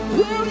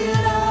 We'll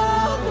get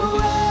out the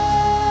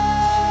way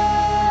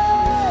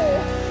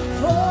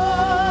for.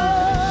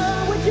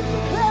 Would you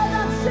declare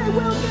that? Say,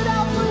 we'll get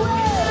out the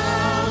way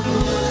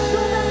so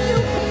that you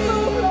can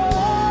move,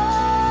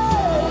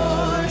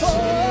 Lord.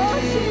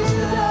 For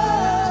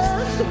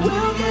Jesus,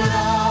 we'll get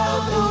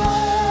out the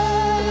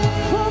way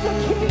for the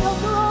King of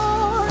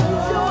Glory to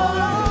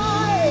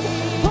arrive.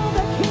 For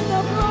the King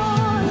of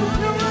Glory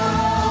to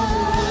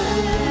arrive.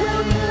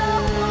 We'll get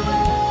out the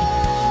way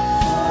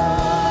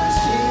for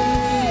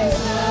Jesus.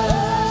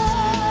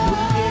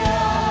 We'll get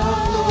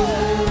out the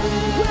way.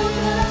 We'll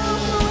get out the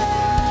way.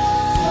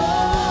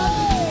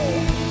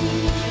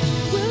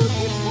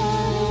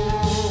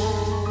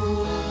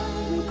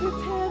 We'll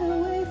prepare the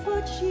way for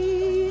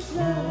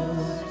Jesus.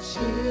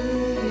 We'll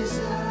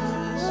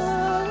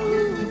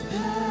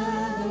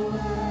prepare the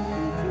way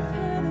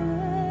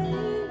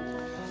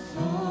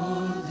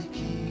for the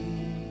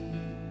King.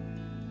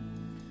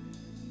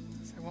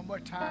 Say one more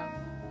time.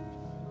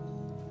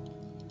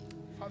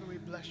 Father, we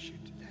bless you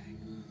today.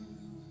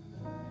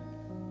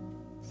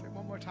 Say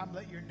one more time,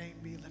 let your name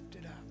be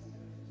lifted up.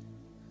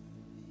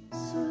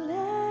 So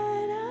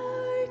let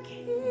our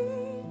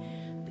King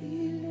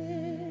be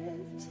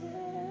lifted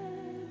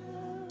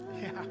up.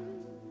 Yeah.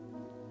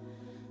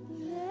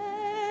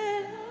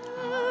 Let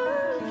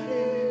our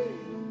King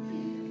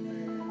be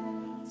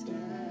lifted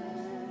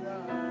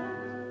up.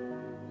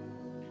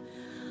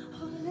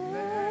 Oh,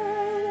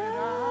 let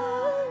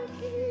our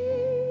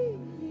King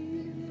be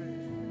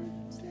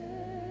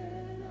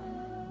lifted up.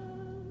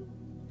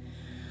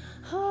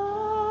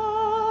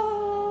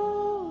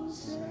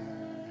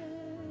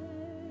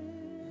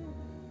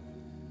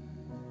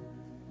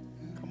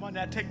 Come on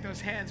now, take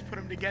those hands, put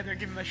them together,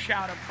 give him a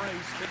shout of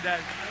praise today.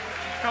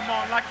 Come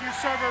on, like you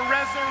serve a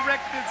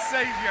resurrected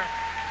Savior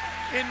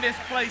in this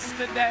place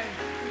today.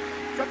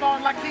 Come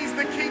on, like he's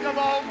the King of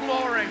all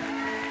glory,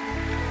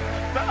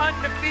 the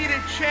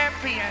undefeated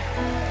champion,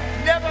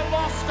 never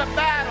lost a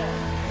battle,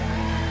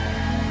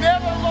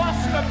 never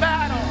lost a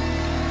battle,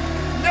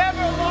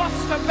 never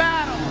lost a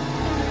battle.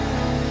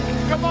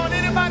 Come on,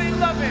 anybody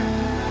love him?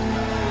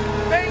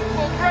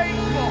 Thankful,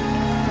 grateful.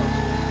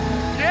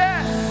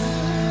 Yes.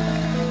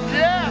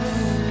 Yes.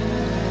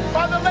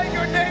 Father, let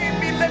your name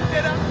be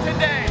lifted up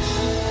today.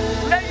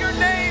 Let your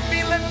name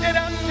be lifted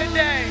up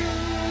today.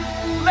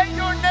 Let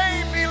your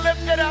name be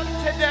lifted up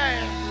today.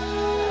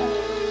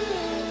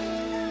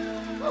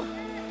 Whew.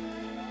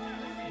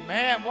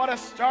 Man, what a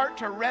start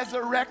to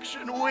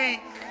Resurrection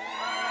Week.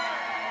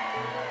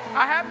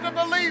 I have to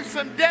believe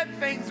some dead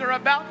things are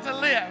about to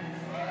live.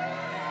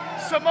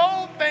 Some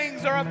old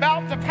things are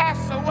about to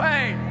pass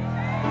away.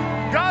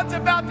 God's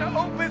about to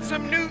open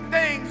some new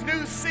things,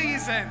 new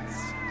seasons.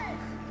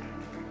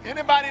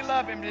 Anybody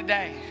love him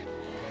today?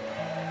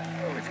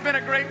 It's been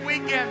a great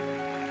weekend.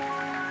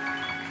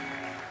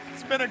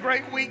 It's been a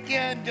great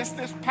weekend. Just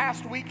this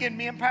past weekend,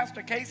 me and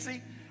Pastor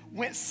Casey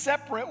went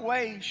separate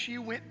ways. She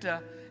went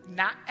to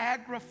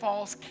Niagara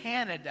Falls,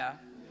 Canada.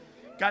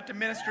 Got to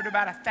minister to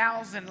about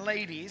 1,000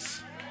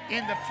 ladies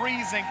in the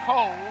freezing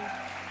cold.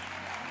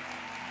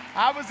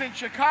 I was in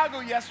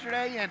Chicago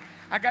yesterday, and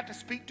I got to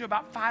speak to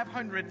about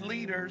 500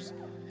 leaders.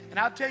 And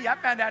I'll tell you, I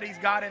found out he's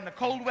God in the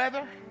cold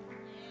weather.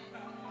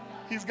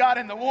 He's God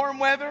in the warm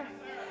weather.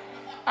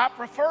 I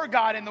prefer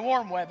God in the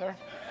warm weather.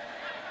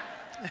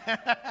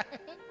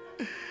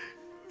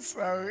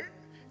 So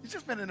it's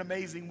just been an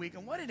amazing week.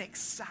 And what an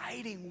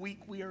exciting week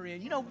we are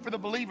in. You know, for the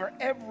believer,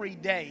 every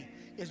day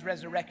is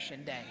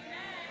Resurrection Day.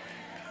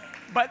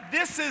 But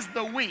this is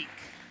the week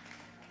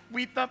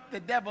we thump the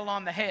devil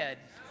on the head.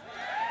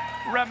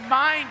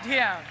 Remind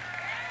him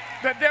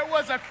that there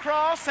was a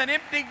cross, an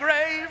empty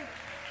grave,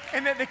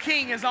 and that the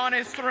King is on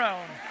his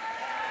throne.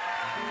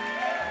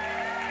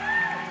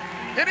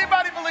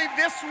 Anybody believe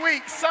this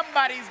week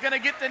somebody's going to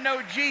get to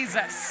know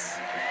Jesus?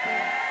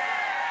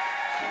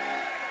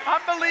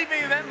 I'm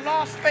believing that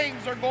lost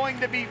things are going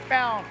to be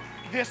found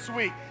this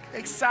week.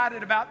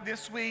 Excited about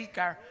this week.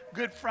 Our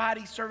Good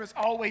Friday service,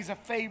 always a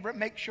favorite.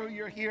 Make sure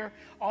you're here.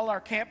 All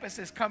our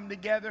campuses come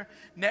together.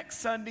 Next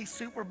Sunday,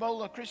 Super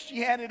Bowl of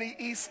Christianity,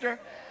 Easter.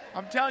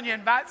 I'm telling you,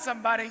 invite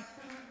somebody.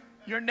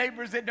 Your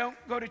neighbors that don't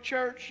go to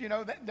church, you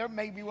know, they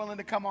may be willing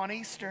to come on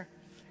Easter.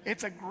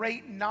 It's a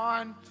great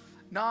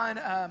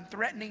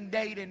non-threatening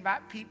day to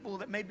invite people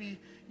that maybe,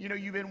 you know,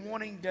 you've been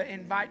wanting to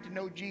invite to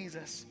know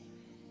Jesus.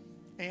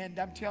 And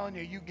I'm telling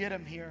you, you get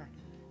them here.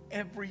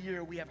 Every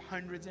year we have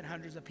hundreds and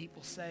hundreds of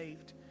people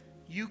saved.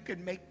 You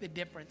could make the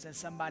difference in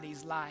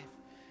somebody's life.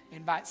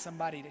 Invite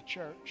somebody to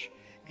church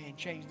and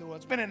change the world.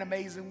 It's been an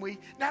amazing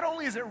week. Not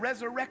only is it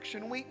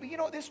Resurrection Week, but you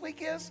know what this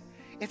week is?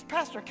 It's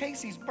Pastor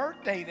Casey's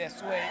birthday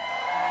this week.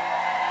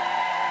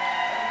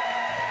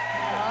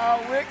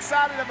 Oh, we're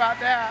excited about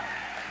that.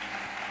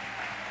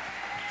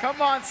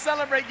 Come on,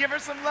 celebrate. Give her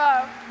some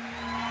love.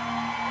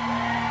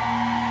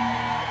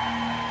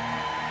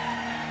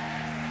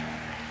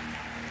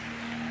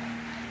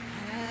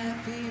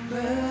 Happy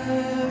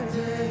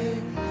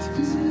birthday to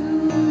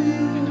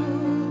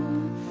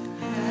you.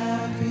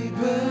 Happy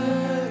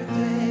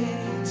birthday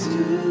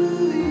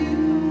to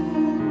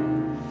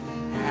you.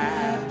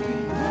 Happy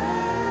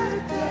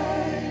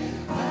birthday,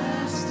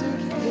 Pastor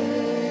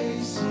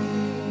Casey.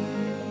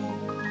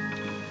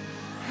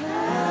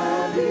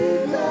 Happy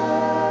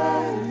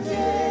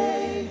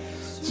birthday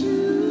to you.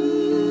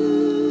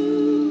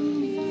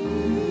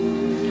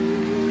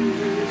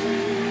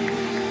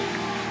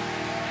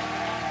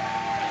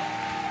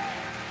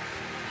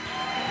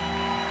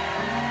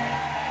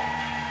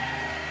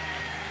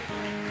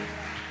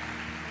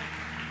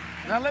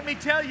 Now let me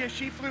tell you,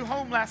 she flew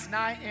home last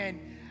night and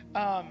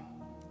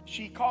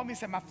she called me and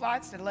said, my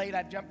flight's delayed.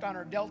 I jumped on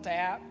her Delta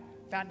app,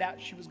 found out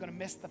she was going to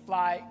miss the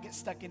flight, get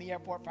stuck in the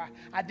airport.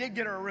 I did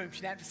get her a room. She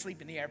didn't have to sleep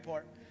in the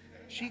airport.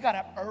 She got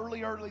up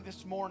early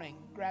this morning,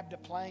 grabbed a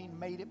plane,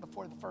 made it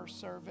before the first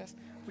service.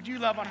 Would you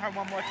love on her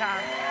one more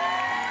time?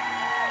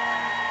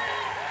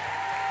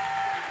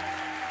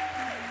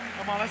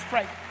 Come on, let's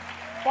pray.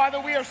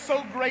 Father, we are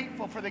so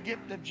grateful for the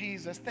gift of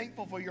Jesus,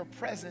 thankful for your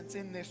presence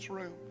in this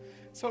room.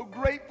 So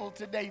grateful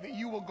today that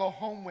you will go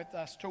home with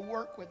us, to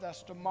work with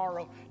us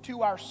tomorrow,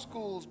 to our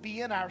schools,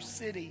 be in our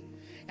city.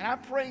 And I'm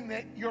praying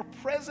that your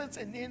presence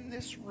and in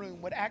this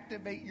room would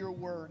activate your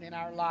word in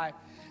our life.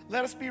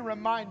 Let us be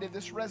reminded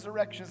this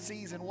resurrection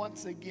season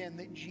once again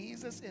that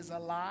Jesus is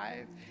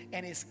alive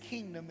and his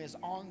kingdom is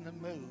on the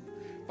move.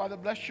 Father,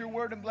 bless your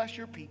word and bless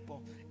your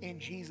people. In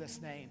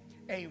Jesus' name,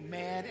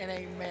 amen and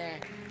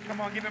amen.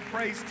 Come on, give him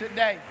praise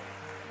today.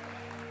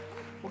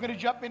 We're going to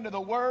jump into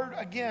the word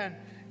again.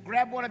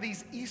 Grab one of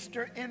these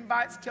Easter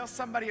invites, tell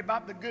somebody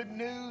about the good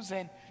news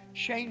and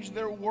change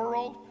their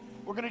world.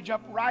 We're going to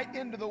jump right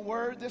into the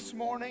word this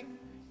morning.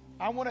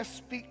 I want to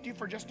speak to you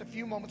for just a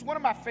few moments. One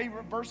of my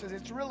favorite verses,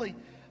 it's really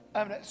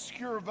an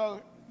obscure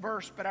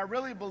verse, but I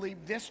really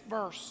believe this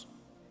verse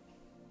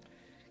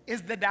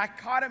is the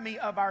dichotomy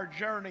of our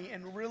journey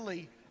and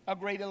really a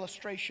great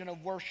illustration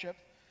of worship.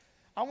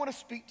 I want to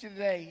speak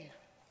today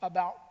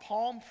about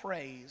palm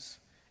praise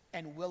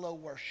and willow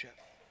worship.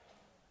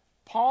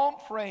 Palm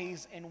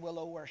praise and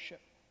willow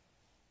worship.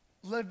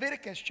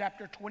 Leviticus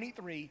chapter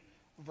 23,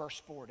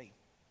 verse 40.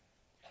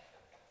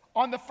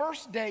 On the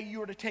first day,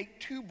 you are to take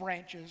 2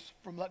 branches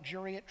from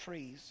luxuriant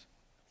trees,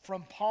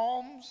 from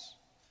palms,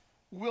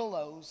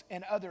 willows,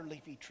 and other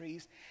leafy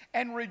trees,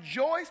 and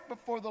rejoice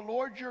before the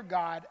Lord your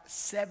God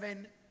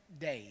 7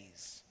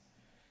 days.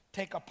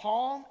 Take a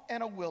palm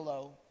and a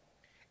willow,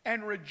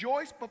 and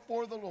rejoice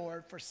before the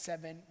Lord for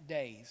 7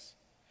 days.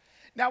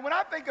 Now, when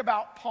I think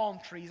about palm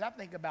trees, I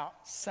think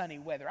about sunny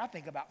weather. I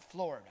think about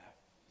Florida.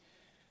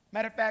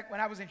 Matter of fact,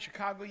 when I was in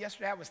Chicago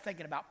yesterday, I was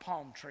thinking about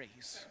palm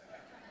trees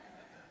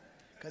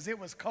because it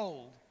was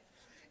cold.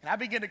 And I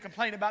began to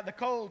complain about the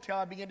cold till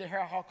I began to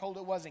hear how cold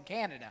it was in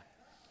Canada.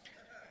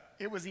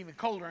 It was even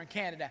colder in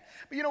Canada.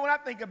 But you know, when I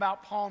think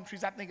about palm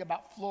trees, I think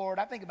about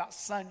Florida. I think about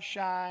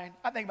sunshine.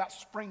 I think about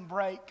spring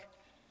break.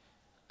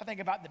 I think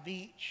about the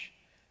beach.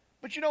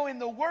 But you know, in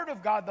the Word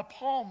of God, the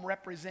palm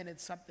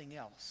represented something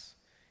else.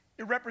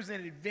 It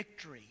represented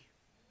victory,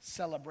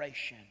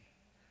 celebration,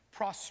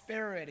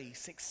 prosperity,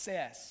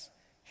 success,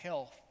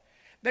 health.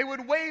 They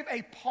would wave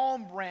a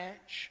palm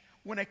branch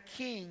when a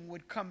king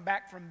would come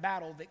back from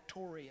battle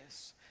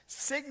victorious,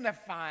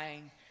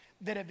 signifying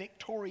that a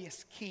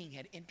victorious king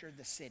had entered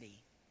the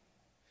city.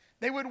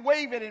 They would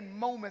wave it in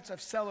moments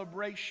of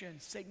celebration,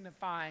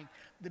 signifying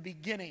the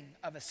beginning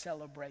of a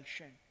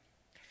celebration.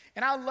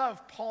 And I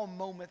love palm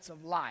moments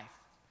of life.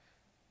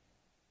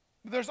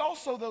 But there's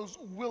also those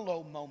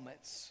willow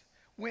moments.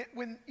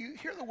 When you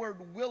hear the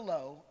word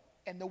willow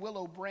and the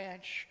willow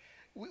branch,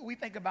 we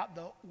think about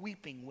the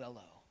weeping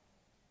willow.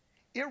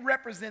 It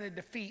represented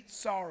defeat,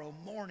 sorrow,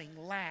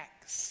 mourning,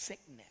 lack,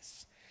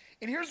 sickness.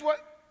 And here's what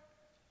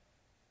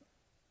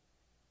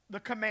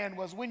the command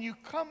was. When you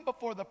come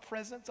before the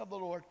presence of the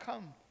Lord,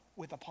 come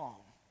with a palm.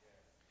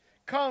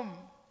 Come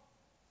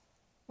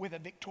with a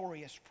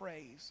victorious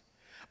praise.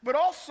 But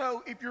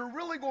also, if you're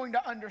really going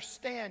to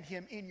understand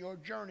him in your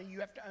journey, you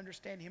have to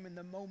understand him in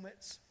the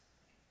moments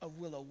of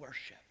willow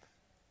worship.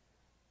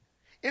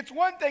 It's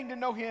one thing to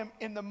know him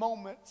in the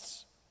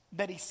moments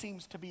that he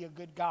seems to be a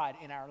good God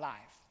in our life,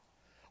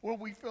 where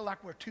we feel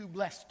like we're too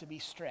blessed to be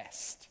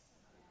stressed.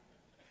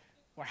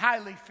 We're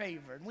highly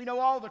favored. We know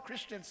all the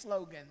Christian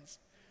slogans.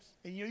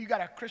 And you got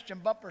a Christian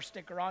bumper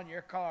sticker on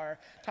your car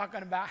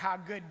talking about how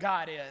good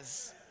God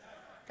is.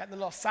 Got the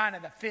little sign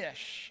of the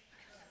fish.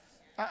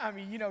 I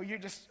mean, you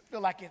just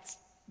feel like it's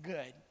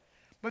good.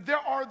 But there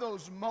are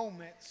those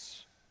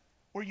moments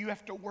where you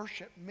have to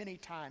worship many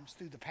times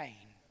through the pain,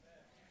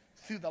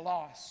 through the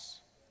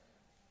loss,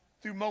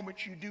 through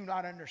moments you do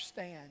not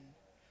understand.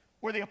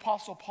 Where the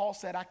Apostle Paul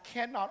said, I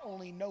cannot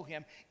only know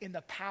him in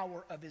the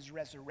power of his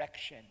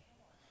resurrection,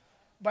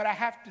 but I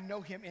have to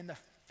know him in the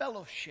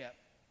fellowship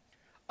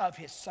of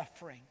his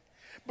suffering.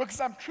 Because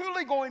I'm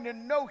truly going to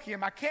know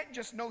him. I can't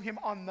just know him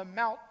on the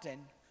mountain,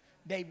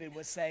 David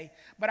would say,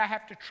 but I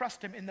have to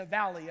trust him in the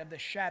valley of the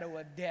shadow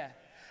of death.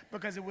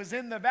 Because it was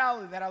in the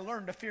valley that I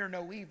learned to fear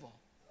no evil.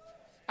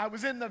 I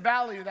was in the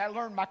valley that I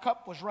learned my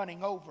cup was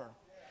running over.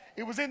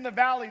 It was in the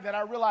valley that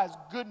I realized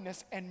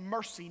goodness and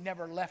mercy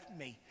never left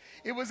me.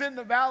 It was in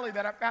the valley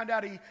that I found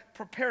out he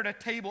prepared a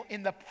table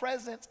in the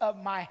presence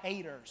of my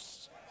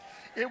haters.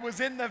 It was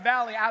in the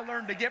valley I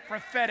learned to get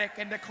prophetic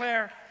and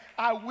declare,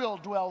 I will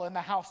dwell in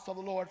the house of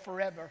the Lord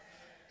forever.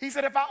 He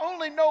said, if I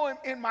only know him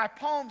in my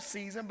palm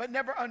season, but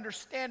never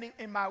understand him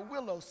in my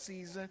willow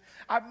season,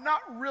 I've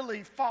not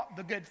really fought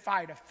the good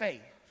fight of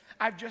faith.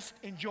 I've just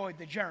enjoyed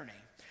the journey.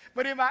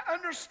 But if I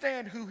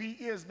understand who he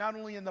is, not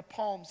only in the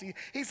palm season,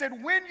 he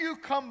said, when you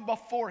come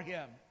before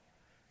him,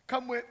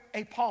 come with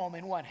a palm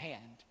in one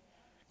hand.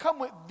 Come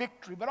with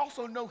victory, but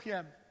also know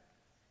him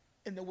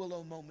in the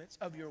willow moments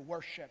of your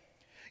worship.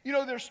 You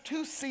know, there's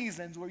two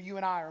seasons where you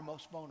and I are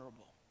most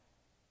vulnerable.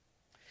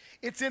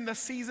 It's in the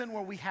season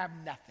where we have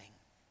nothing.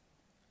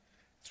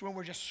 It's when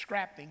we're just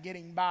scrapping,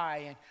 getting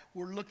by, and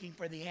we're looking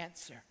for the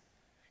answer.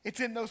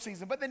 It's in those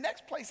seasons. But the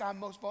next place I'm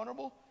most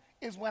vulnerable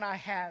is when I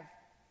have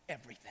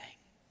everything.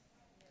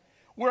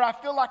 Where I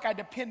feel like I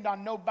depend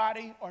on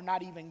nobody or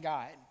not even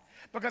God.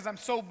 Because I'm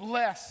so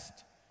blessed,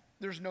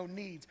 there's no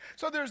needs.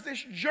 So there's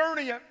this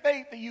journey of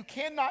faith that you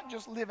cannot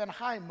just live in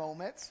high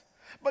moments,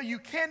 but you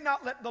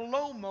cannot let the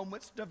low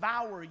moments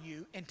devour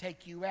you and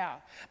take you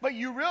out. But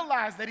you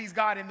realize that he's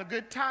God in the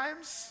good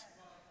times,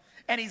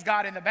 and he's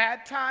God in the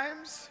bad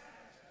times.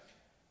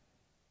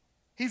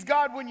 He's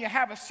God when you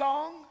have a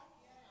song,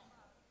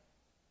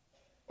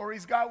 or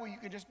he's God when you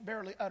can just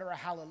barely utter a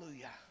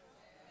hallelujah.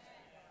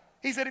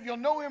 He said if you'll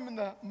know him in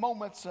the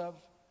moments of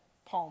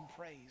palm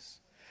praise,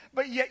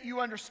 but yet you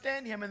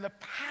understand him in the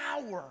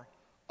power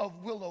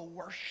of willow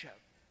worship,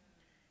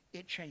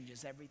 it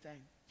changes everything.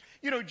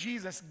 You know,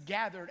 Jesus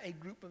gathered a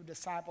group of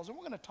disciples, and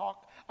we're going to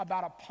talk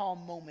about a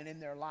palm moment in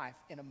their life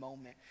in a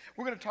moment.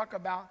 We're going to talk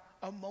about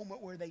a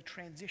moment where they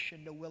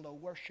transitioned to willow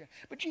worship.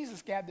 But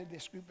Jesus gathered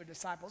this group of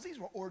disciples. These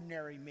were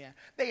ordinary men.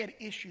 They had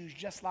issues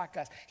just like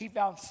us. He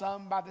found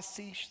some by the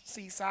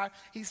seaside.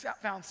 He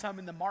found some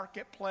in the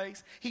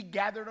marketplace. He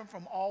gathered them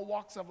from all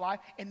walks of life,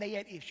 and they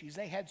had issues.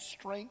 They had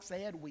strengths.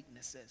 They had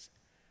weaknesses.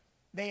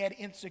 They had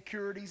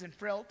insecurities and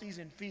frailties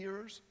and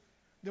fears.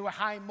 There were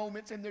high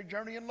moments in their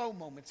journey and low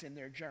moments in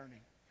their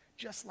journey,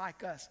 just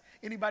like us.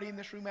 Anybody in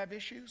this room have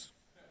issues?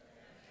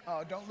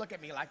 Oh, don't look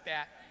at me like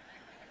that.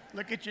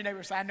 Look at your neighbor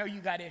and say, I know you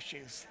got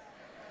issues.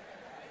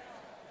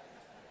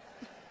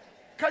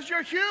 Because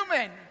you're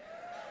human.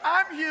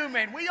 I'm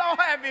human. We all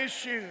have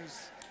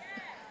issues.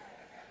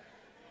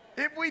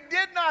 If we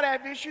did not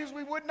have issues,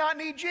 we would not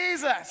need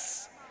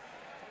Jesus.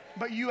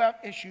 But you have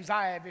issues.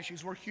 I have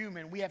issues. We're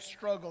human. We have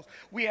struggles.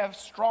 We have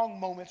strong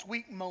moments,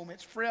 weak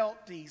moments,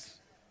 frailties.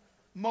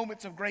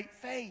 Moments of great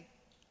faith.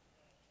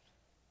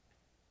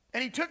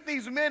 And he took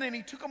these men and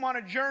he took them on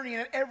a journey,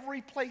 and at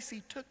every place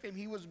he took them,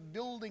 he was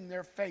building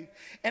their faith.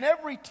 And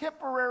every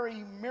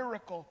temporary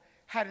miracle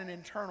had an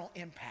internal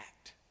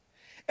impact.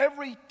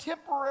 Every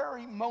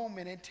temporary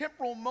moment and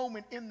temporal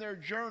moment in their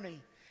journey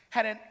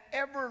had an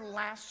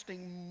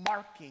everlasting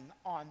marking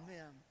on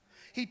them.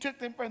 He took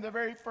them from the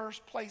very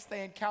first place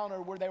they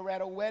encountered, where they were at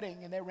a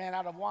wedding and they ran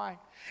out of wine.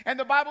 And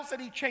the Bible said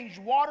he changed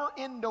water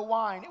into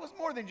wine. It was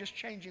more than just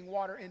changing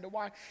water into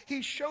wine.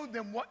 He showed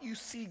them what you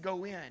see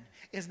go in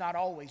is not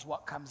always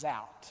what comes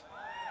out.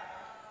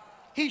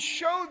 He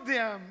showed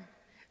them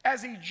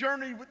as he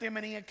journeyed with them,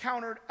 and he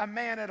encountered a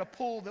man at a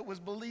pool that was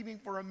believing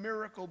for a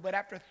miracle, but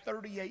after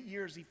 38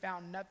 years he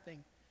found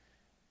nothing.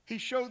 He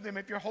showed them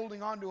if you're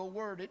holding on to a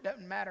word, it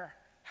doesn't matter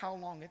how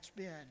long it's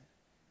been.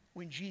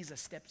 When Jesus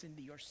steps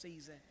into your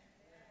season.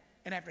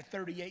 And after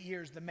 38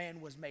 years, the man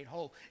was made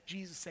whole.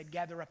 Jesus said,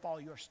 gather up all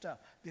your stuff.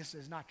 This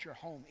is not your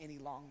home any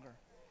longer.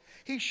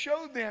 He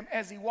showed them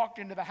as he walked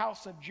into the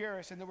house of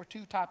Jairus, and there were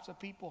two types of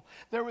people.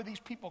 There were these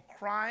people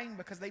crying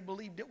because they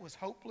believed it was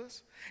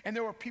hopeless. And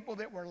there were people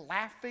that were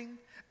laughing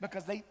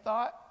because they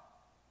thought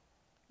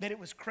that it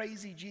was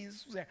crazy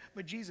Jesus was there.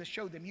 But Jesus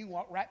showed them, you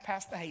walk right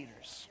past the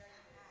haters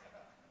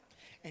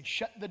and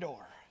shut the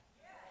door.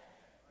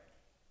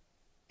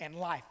 and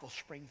life will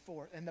spring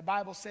forth. And the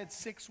Bible said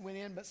 6 went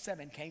in, but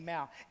 7 came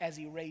out as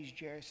he raised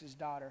Jairus'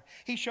 daughter.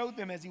 He showed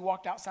them as he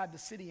walked outside the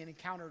city and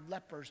encountered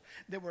lepers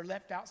that were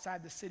left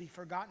outside the city,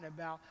 forgotten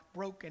about,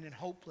 broken and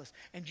hopeless.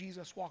 And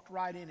Jesus walked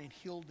right in and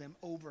healed them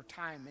over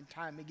time and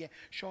time again,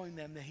 showing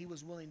them that he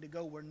was willing to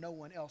go where no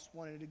one else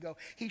wanted to go.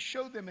 He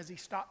showed them as he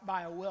stopped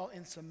by a well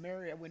in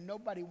Samaria when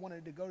nobody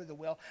wanted to go to the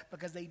well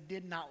because they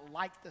did not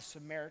like the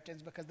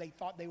Samaritans, because they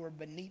thought they were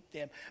beneath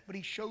them. But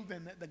he showed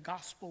them that the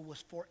gospel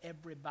was for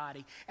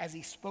everybody. As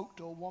he spoke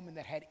to a woman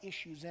that had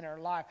issues in her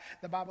life,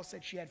 the Bible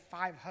said she had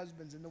 5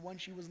 husbands, and the one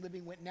she was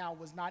living with now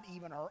was not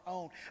even her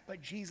own.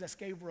 But Jesus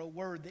gave her a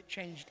word that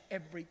changed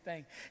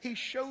everything. He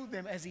showed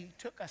them as he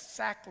took a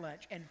sack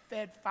lunch and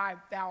fed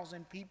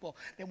 5,000 people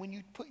that when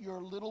you put your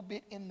little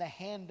bit in the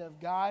hand of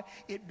God,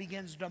 it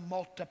begins to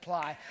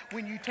multiply.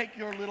 When you take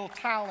your little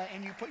talent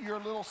and you put your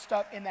little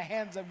stuff in the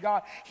hands of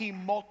God, he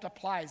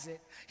multiplies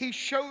it. He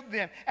showed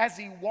them as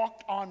he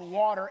walked on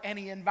water, and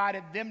he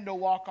invited them to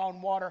walk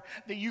on water,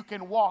 that you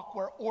can walk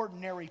where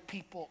ordinary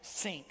people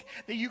sink,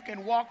 that you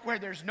can walk where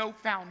there's no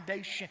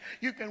foundation,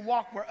 you can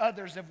walk where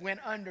others have went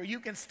under, you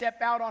can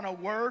step out on a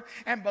word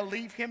and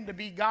believe him to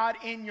be God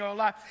in your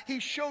life. He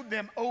showed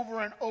them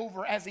over and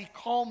over as he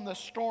calmed the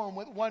storm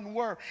with one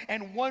word,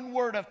 and one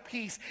word of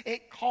peace,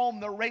 it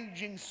calmed the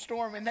raging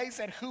storm. And they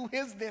said, who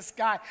is this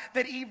guy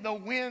that even the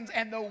winds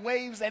and the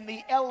waves and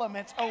the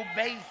elements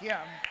obey him?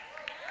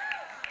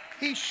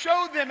 He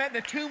showed them at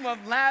the tomb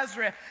of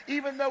Lazarus,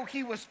 even though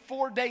he was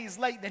 4 days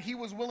late, that he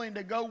was willing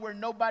to go where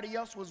nobody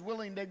else was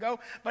willing to go.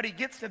 But he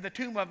gets to the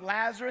tomb of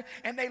Lazarus,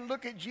 and they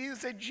look at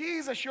Jesus and said,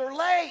 Jesus, you're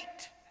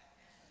late.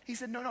 He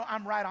said, no,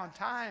 I'm right on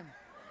time.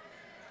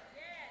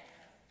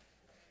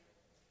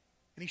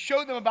 And he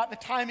showed them about the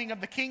timing of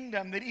the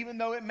kingdom, that even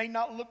though it may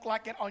not look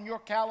like it on your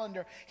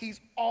calendar, he's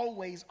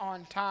always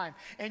on time.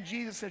 And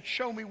Jesus said,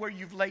 show me where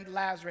you've laid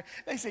Lazarus.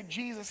 They said,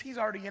 Jesus, he's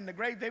already in the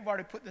grave. They've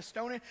already put the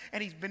stone in,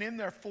 and he's been in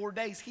there 4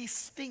 days. He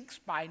stinks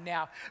by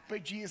now.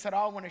 But Jesus said,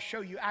 I want to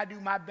show you, I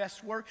do my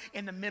best work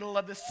in the middle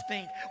of the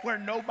stink, where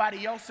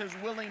nobody else is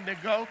willing to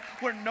go,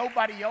 where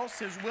nobody else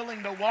is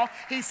willing to walk.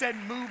 He said,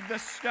 move the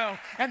stone.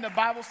 And the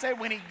Bible said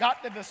when he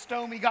got to the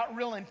stone, he got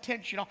real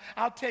intentional.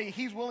 I'll tell you,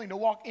 he's willing to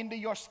walk into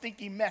your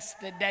stinky mess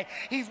today.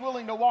 He's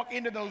willing to walk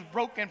into those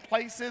broken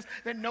places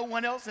that no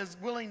one else is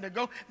willing to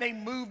go. They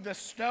moved the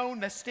stone.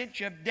 The stench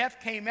of death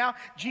came out.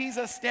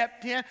 Jesus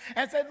stepped in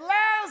and said,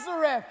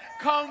 Lazarus,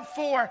 come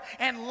forth.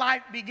 And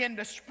life began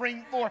to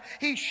spring forth.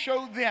 He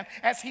showed them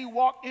as he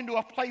walked into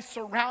a place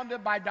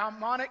surrounded by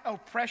demonic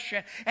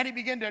oppression, and he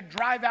began to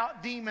drive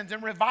out demons,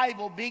 and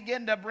revival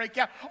began to break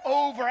out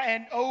over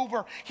and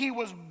over. He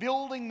was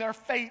building their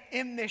faith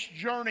in this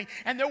journey,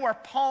 and there were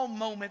palm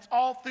moments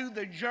all through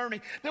the journey.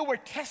 There were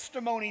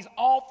testimonies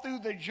all through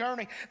the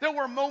journey. There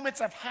were moments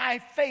of high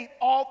faith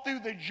all through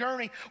the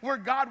journey where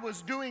God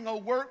was doing a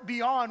work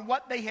beyond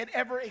what they had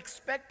ever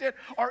expected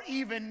or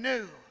even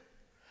knew.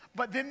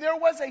 But then there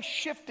was a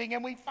shifting,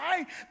 and we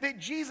find that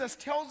Jesus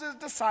tells his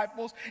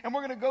disciples, and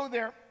we're going to go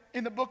there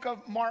in the book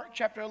of Mark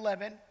chapter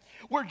 11,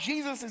 where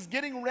Jesus is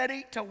getting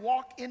ready to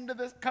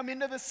come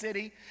into the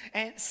city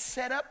and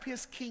set up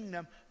his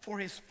kingdom for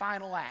his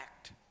final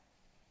act.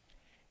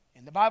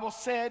 And the Bible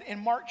said in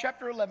Mark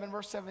chapter 11,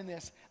 verse 7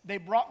 this, they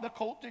brought the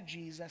colt to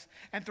Jesus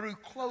and threw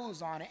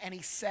clothes on it, and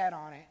he sat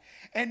on it.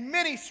 And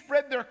many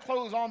spread their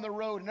clothes on the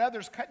road, and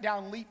others cut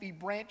down leafy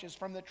branches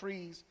from the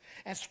trees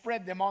and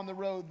spread them on the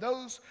road.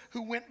 Those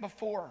who went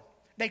before,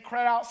 they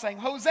cried out saying,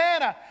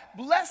 Hosanna,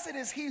 blessed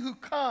is he who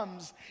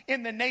comes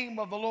in the name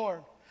of the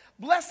Lord.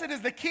 Blessed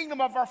is the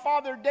kingdom of our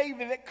father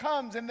David that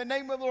comes in the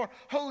name of the Lord.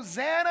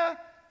 Hosanna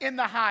in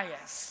the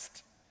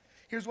highest.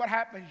 Here's what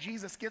happens.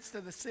 Jesus gets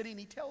to the city and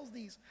he tells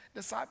these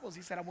disciples,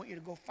 he said, I want you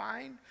to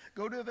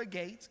go to the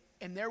gates,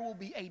 and there will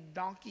be a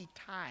donkey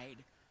tied.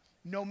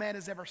 No man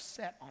has ever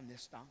sat on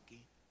this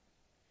donkey.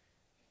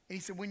 And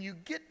he said, when you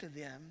get to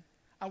them,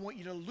 I want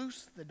you to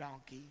loose the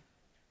donkey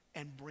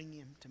and bring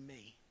him to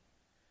me.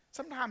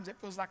 Sometimes it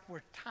feels like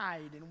we're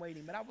tied and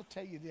waiting, but I will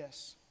tell you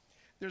this.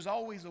 There's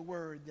always a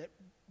word that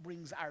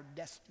brings our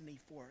destiny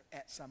forth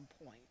at some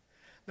point.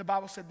 The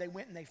Bible said they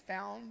went and they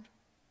found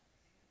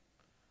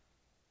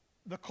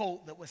the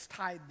colt that was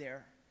tied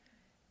there.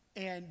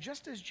 And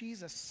just as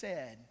Jesus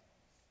said,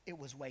 it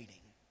was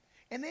waiting.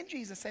 And then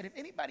Jesus said, if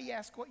anybody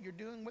asks what you're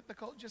doing with the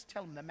colt, just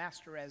tell them the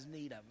master has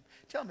need of them.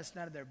 Tell them it's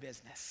none of their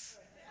business.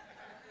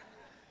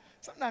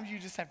 Sometimes you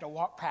just have to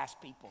walk past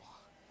people.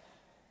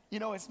 You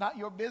know, it's not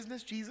your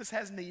business. Jesus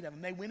has need of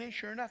them. They went in,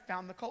 sure enough,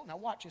 found the colt. Now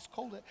watch, this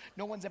colt,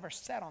 no one's ever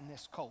sat on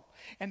this colt.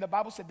 And the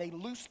Bible said they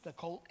loosed the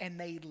colt and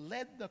they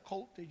led the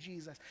colt to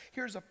Jesus.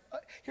 Here's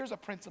a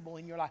principle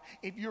in your life.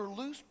 If you're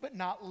loosed but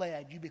not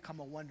led, you become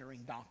a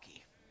wandering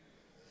donkey.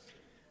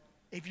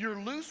 If you're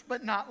loose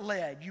but not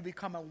led, you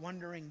become a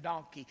wandering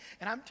donkey.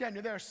 And I'm telling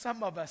you, there are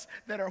some of us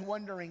that are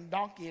wandering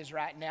donkeys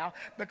right now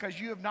because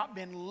you have not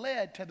been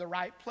led to the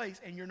right place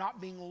and you're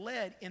not being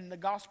led in the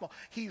gospel.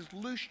 He's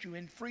loosed you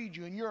and freed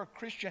you and you're a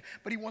Christian,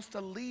 but he wants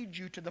to lead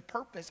you to the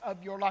purpose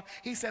of your life.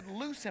 He said,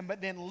 loose him, but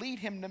then lead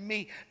him to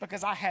me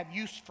because I have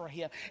use for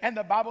him. And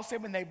the Bible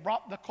said when they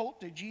brought the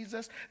colt to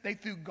Jesus, they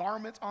threw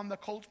garments on the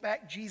colt's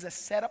back. Jesus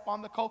sat up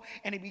on the colt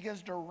and he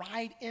begins to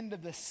ride into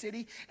the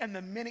city. And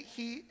the minute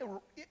he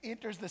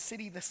enters the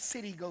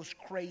city goes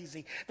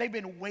crazy. They've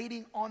been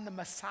waiting on the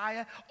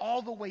Messiah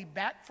all the way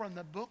back from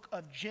the book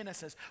of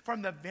Genesis.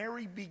 From the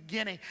very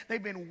beginning,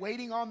 they've been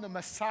waiting on the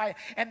Messiah.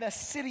 And the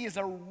city is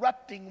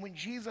erupting when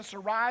Jesus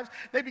arrives.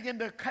 They begin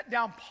to cut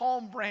down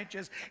palm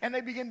branches and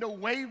they begin to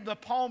wave the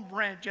palm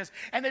branches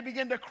and they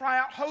begin to cry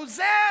out,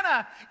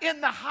 Hosanna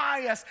in the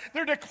highest.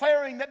 They're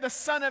declaring that the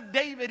Son of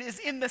David is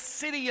in the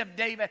city of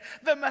David.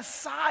 The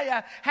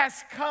Messiah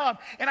has come.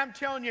 And I'm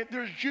telling you,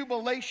 there's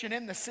jubilation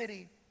in the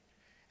city.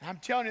 And I'm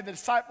telling you, the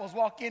disciples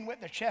walk in with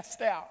their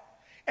chest out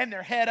and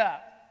their head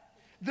up.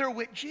 They're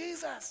with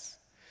Jesus.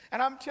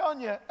 And I'm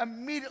telling you,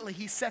 immediately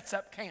he sets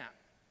up camp.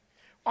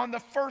 On the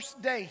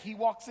first day, he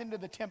walks into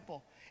the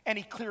temple and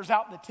he clears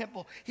out the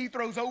temple. He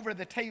throws over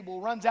the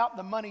table, runs out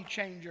the money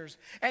changers,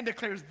 and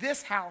declares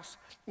this house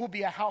will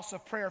be a house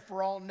of prayer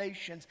for all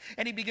nations.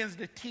 And he begins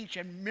to teach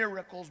and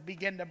miracles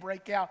begin to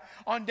break out.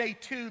 On day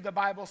 2, the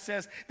Bible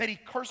says that he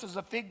curses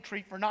a fig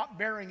tree for not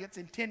bearing its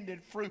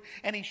intended fruit.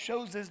 And he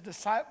shows his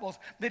disciples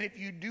that if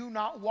you do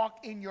not walk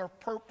in your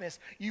purpose,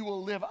 you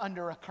will live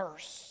under a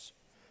curse.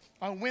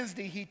 On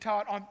Wednesday, he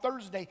taught. On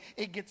Thursday,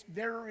 it gets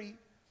very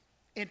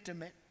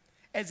intimate.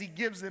 As he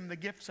gives them the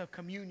gifts of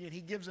communion,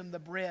 he gives them the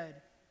bread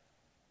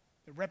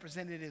that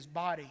represented his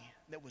body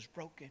that was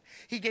broken.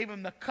 He gave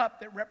them the cup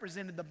that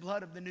represented the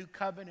blood of the new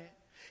covenant.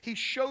 He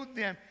showed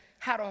them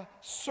how to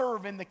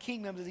serve in the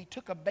kingdom as he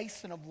took a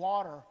basin of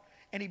water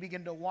and he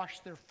began to wash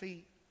their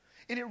feet.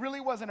 And it really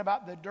wasn't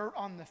about the dirt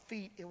on the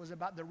feet, it was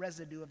about the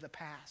residue of the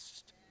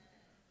past.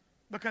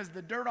 Because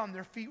the dirt on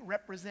their feet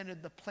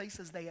represented the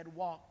places they had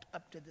walked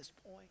up to this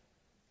point.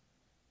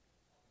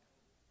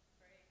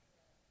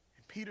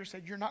 Peter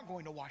said, you're not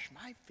going to wash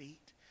my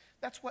feet.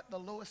 That's what the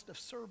lowest of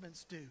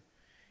servants do.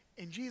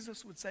 And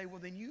Jesus would say,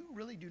 well, then you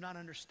really do not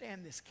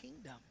understand this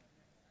kingdom.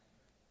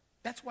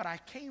 That's what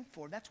I came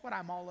for. That's what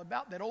I'm all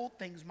about, that old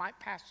things might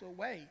pass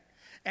away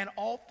and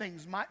all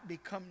things might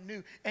become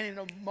new. And in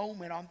a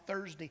moment on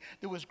Thursday,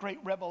 there was great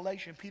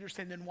revelation. Peter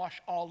said, then wash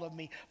all of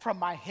me from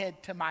my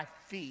head to my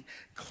feet.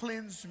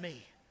 Cleanse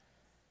me.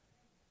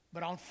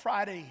 But on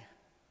Friday,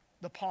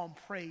 the palm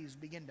praise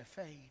began to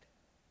fade.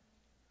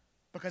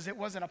 Because it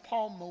wasn't a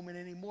palm moment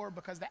anymore,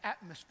 because the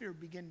atmosphere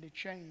began to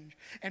change.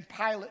 And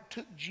Pilate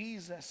took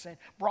Jesus and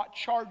brought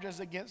charges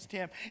against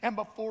him. And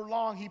before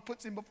long, he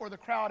puts him before the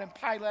crowd. And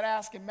Pilate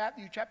asked in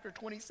Matthew chapter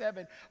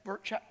 27,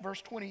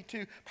 verse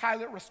 22,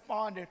 Pilate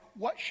responded,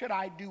 what should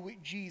I do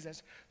with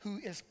Jesus, who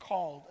is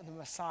called the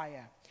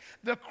Messiah?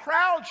 The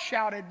crowd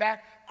shouted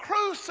back,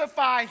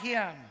 crucify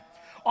him.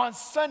 On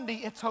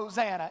Sunday, it's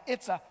Hosanna.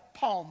 It's a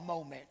palm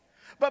moment.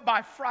 But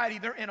by Friday,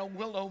 they're in a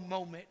Willow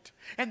moment.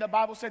 And the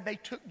Bible said they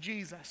took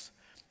Jesus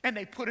and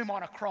they put him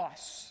on a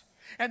cross.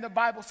 And the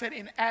Bible said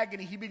in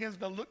agony, he begins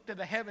to look to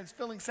the heavens,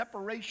 feeling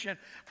separation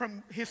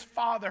from his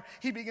Father.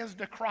 He begins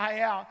to cry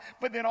out.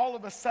 But then all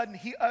of a sudden,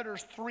 he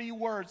utters 3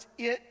 words,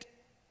 it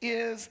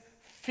is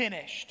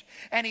finished.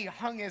 And he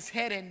hung his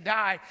head and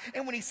died.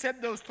 And when he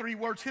said those 3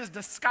 words, his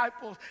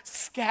disciples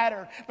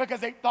scattered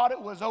because they thought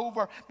it was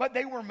over, but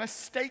they were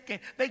mistaken.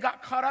 They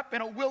got caught up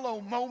in a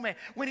Willow moment.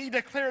 When he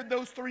declared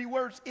those 3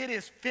 words, it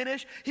is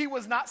finished, he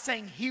was not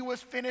saying he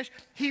was finished.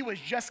 He was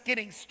just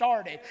getting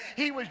started.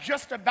 He was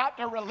just about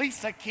to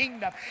release a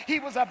kingdom. He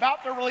was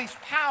about to release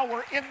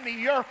power in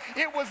the earth.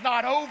 It was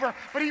not over,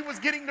 but he was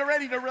getting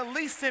ready to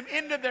release them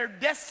into their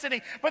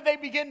destiny. But they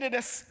began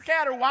to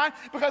scatter. Why?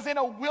 Because in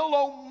a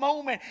Willow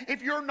moment,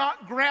 if you're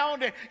not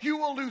grounded, you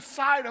will lose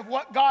sight of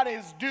what God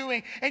is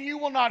doing and you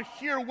will not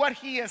hear what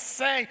he is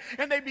saying.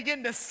 And they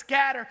begin to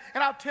scatter.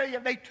 And I'll tell you,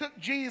 they took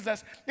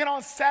Jesus, and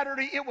on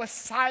Saturday it was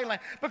silent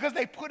because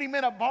they put him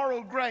in a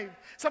borrowed grave.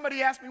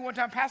 Somebody asked me one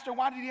time, Pastor,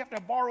 why did he have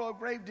to borrow a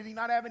grave? Did he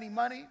not have any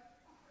money?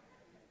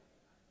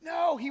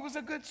 No, he was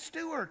a good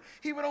steward.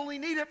 He would only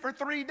need it for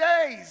 3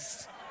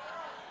 days.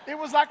 It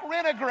was like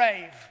rent a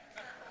grave.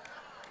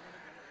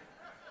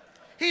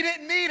 He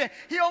didn't need it.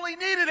 He only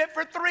needed it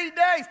for 3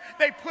 days.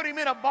 They put him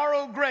in a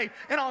borrowed grave.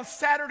 And on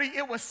Saturday,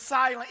 it was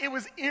silent. It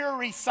was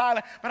eerie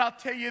silent. But I'll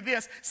tell you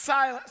this,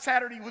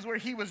 Saturday was where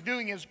he was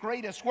doing his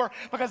greatest work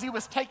because he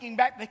was taking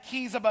back the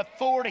keys of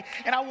authority.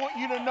 And I want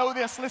you to know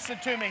this. Listen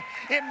to me.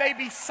 It may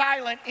be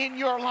silent in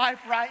your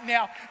life right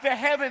now. The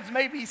heavens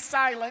may be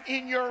silent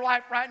in your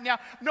life right now.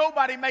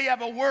 Nobody may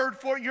have a word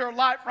for your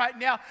life right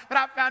now. But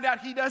I found out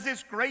he does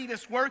his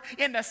greatest work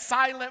in the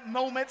silent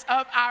moments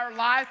of our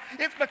life.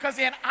 It's because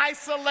in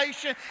isolation,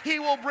 isolation, he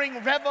will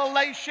bring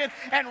revelation,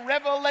 and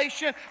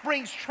revelation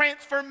brings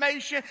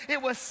transformation.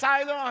 It was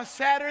silent on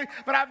Saturday,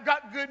 but I've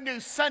got good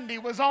news. Sunday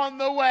was on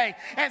the way,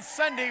 and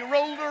Sunday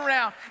rolled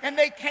around, and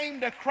they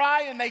came to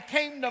cry and they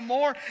came to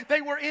mourn.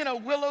 They were in a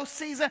Willow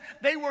season.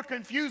 They were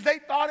confused. They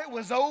thought it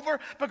was over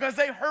because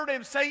they heard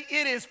him say,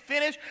 "It is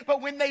finished."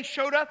 But when they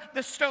showed up,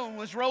 the stone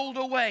was rolled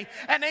away.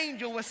 An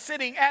angel was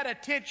sitting at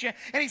attention,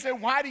 and he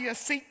said, "Why do you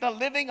seek the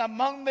living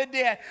among the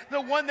dead?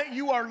 The one that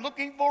you are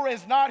looking for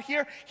is not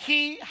here.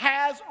 He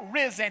has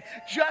risen,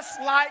 just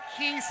like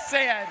he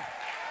said."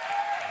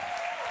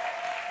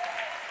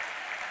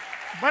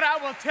 But I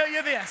will tell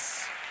you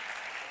this.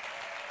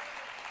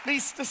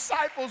 These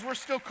disciples were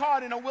still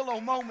caught in a Willow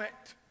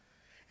moment.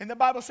 And the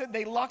Bible said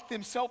they locked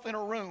themselves in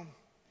a room.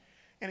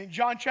 And in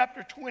John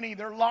chapter 20,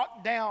 they're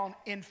locked down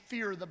in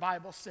fear, the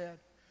Bible said.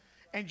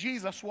 And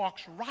Jesus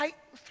walks right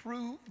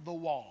through the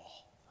wall.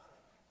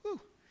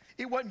 Whew.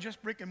 It wasn't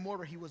just brick and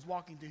mortar he was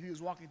walking through. He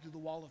was walking through the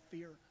wall of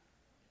fear,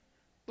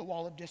 the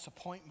wall of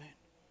disappointment,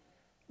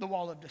 the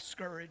wall of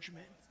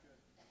discouragement,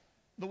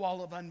 the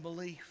wall of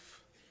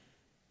unbelief.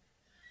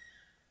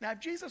 Now, if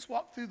Jesus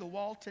walked through the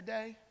wall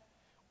today,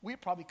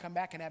 we'd probably come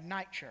back and have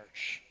night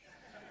church.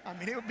 I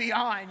mean, it would be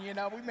on, you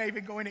know. We may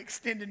even go in an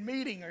extended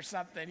meeting or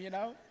something, you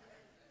know.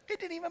 It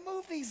didn't even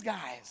move these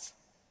guys.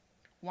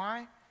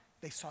 Why?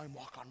 They saw him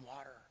walk on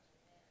water.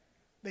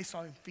 They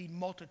saw him feed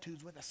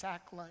multitudes with a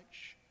sack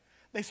lunch.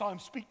 They saw him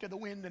speak to the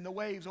wind and the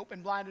waves,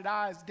 open blinded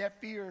eyes,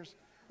 deaf ears,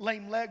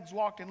 lame legs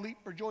walked and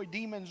leaped for joy.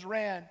 Demons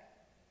ran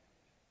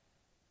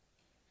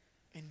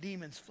and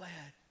demons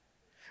fled.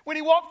 When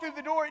he walked through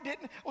the door,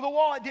 the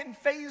wall, it didn't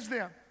faze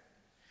them.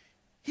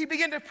 He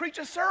began to preach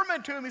a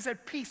sermon to him. He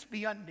said, "Peace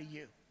be unto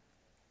you."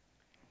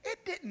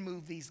 It didn't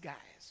move these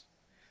guys.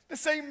 The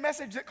same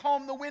message that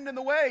calmed the wind and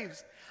the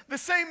waves. The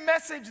same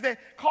message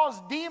that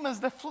caused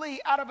demons to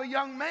flee out of a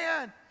young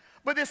man.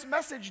 But this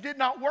message did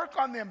not work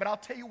on them. But I'll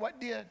tell you what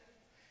did.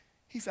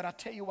 He said, "I'll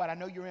tell you what, I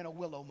know you're in a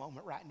Willow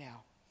moment right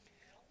now.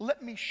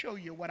 Let me show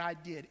you what I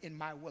did in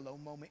my Willow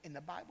moment." And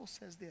the Bible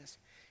says this.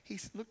 He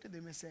looked at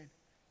them and said,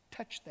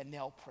 "Touch the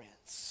nail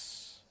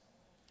prints."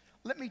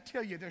 Let me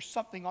tell you, there's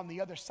something on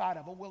the other side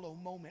of a Willow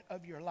moment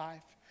of your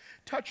life.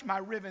 Touch my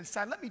riven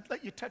side.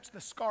 Let you touch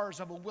the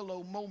scars of a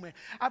Willow moment.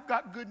 I've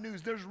got good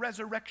news. There's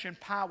resurrection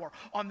power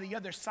on the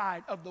other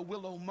side of the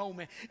Willow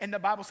moment. And the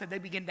Bible said they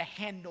began to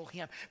handle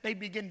him. They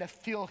began to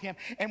feel him.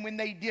 And when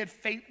they did,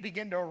 faith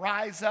began to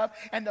rise up.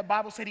 And the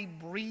Bible said he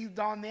breathed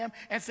on them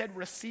and said,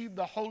 "Receive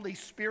the Holy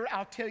Spirit."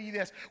 I'll tell you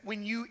this.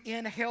 When you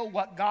inhale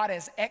what God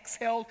has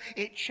exhaled,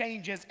 it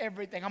changes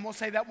everything. I'm going to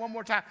say that one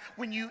more time.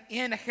 When you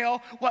inhale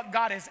what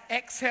God has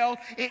exhaled,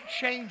 it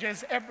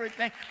changes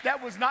everything.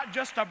 That was not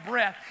just a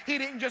breath. He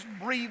didn't just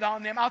breathe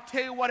on them. I'll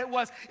tell you what it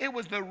was. It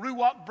was the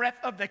Ruach breath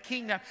of the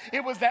kingdom.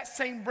 It was that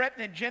same breath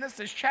in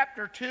Genesis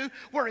chapter 2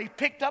 where he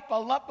picked up a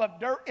lump of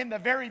dirt in the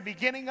very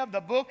beginning of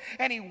the book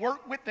and he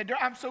worked with the dirt.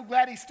 I'm so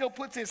glad he still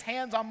puts his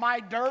hands on my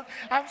dirt.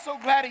 I'm so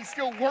glad he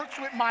still works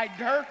with my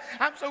dirt.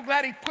 I'm so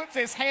glad he puts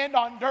his hand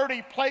on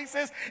dirty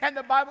places. And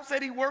the Bible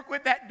said he worked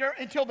with that dirt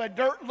until the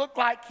dirt looked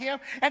like him,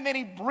 and then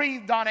he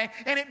breathed on it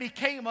and it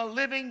became a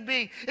living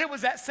being. It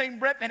was that same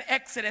breath in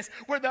Exodus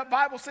where the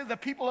Bible says the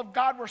people of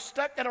God were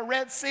stuck at a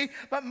Red Sea,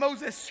 but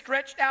Moses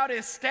stretched out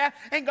his staff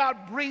and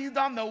God breathed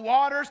on the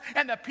waters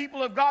and the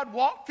people of God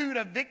walked through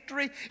to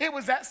victory. It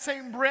was that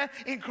same breath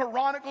in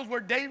Chronicles where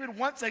David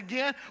once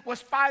again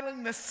was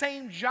fighting the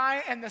same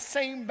giant and the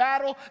same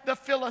battle, the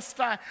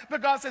Philistine.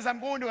 But God says, "I'm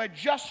going to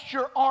adjust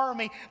your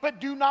army, but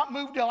do not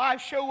move till I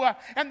show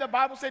up." And the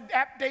Bible said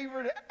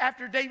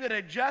after David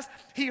adjusted,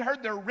 he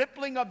heard the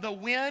rippling of the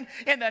wind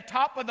in the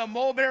top of the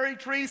mulberry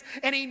trees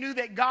and he knew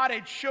that God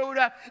had showed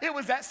up. It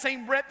was that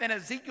same breath in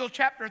Ezekiel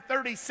chapter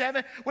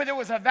 37 where there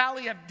was a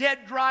valley of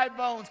dead dry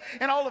bones,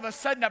 and all of a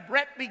sudden a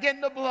breath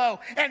began to blow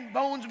and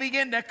bones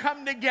began to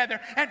come together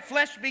and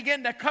flesh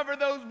began to cover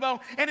those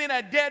bones, and in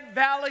a dead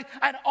valley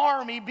an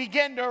army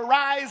began to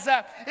rise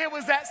up. It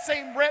was that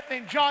same breath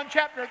in John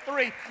chapter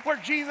 3 where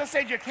Jesus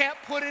said you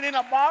can't put it in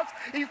a box,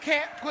 you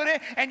can't put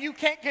it and you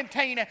can't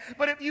contain it,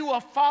 but if you will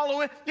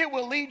follow it, it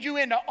will lead you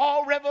into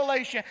all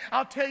revelation.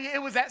 I'll tell you,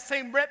 it was that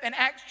same breath in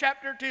Acts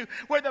chapter 2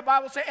 where the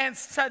Bible says, "And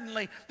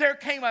suddenly there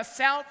came a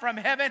sound from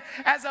heaven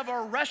as of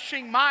a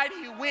rushing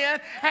mighty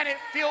wind, and it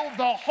filled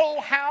the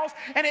whole house,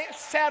 and it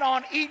sat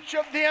on each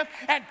of them,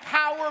 and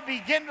power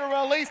began to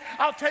release."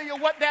 I'll tell you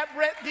what that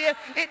breath did.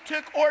 It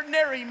took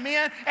ordinary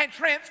men and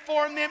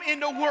transformed them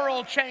into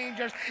world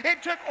changers.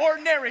 It took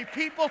ordinary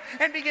people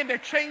and began to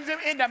change them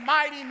into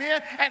mighty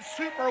men and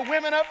super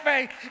women of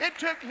faith. It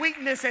took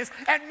weaknesses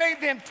and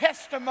made them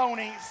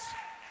testimonies.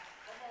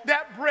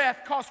 That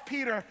breath caused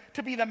Peter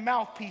to be the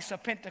mouthpiece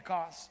of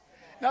Pentecost.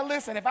 Now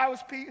listen, if I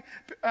was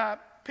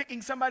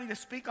picking somebody to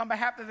speak on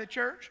behalf of the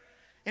church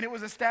and it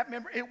was a staff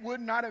member, it would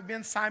not have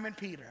been Simon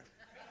Peter.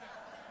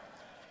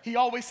 He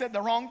always said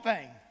the wrong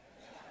thing.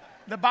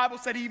 The Bible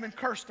said he even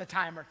cursed a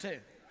time or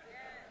two.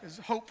 There's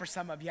hope for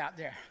some of you out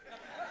there.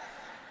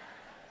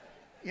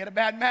 He had a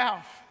bad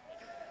mouth.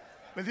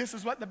 But this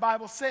is what the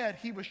Bible said.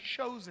 He was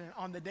chosen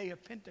on the day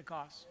of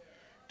Pentecost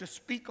to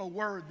speak a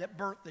word that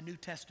birthed the New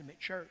Testament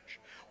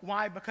church.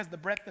 Why? Because the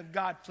breath of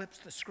God flips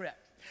the script.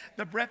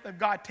 The breath of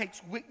God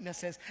takes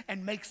weaknesses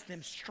and makes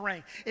them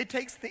strength. It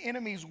takes the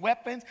enemy's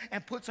weapons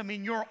and puts them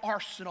in your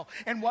arsenal.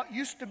 And what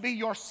used to be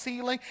your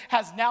ceiling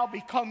has now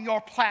become your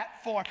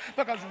platform,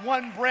 because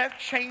one breath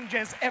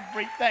changes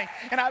everything.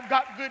 And I've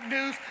got good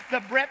news. The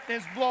breath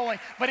is blowing,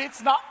 but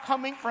it's not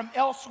coming from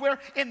elsewhere.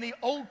 In the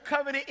old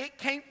covenant, it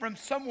came from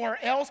somewhere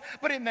else.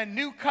 But in the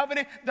new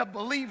covenant, the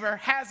believer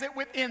has it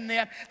within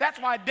them.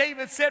 That's why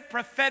David said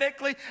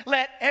prophetically,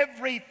 let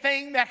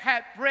everything that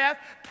hath breath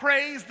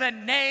praise the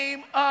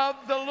name of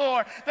the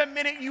Lord. The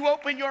minute you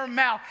open your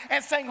mouth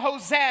and sang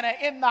Hosanna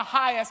in the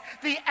highest,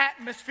 the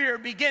atmosphere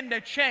began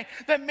to change.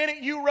 The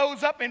minute you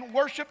rose up and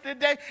worshiped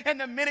today, and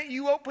the minute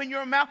you open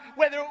your mouth,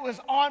 whether it was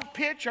on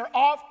pitch or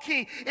off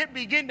key, it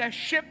began to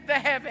shift the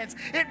heavens.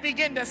 It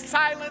began to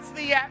silence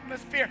the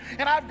atmosphere.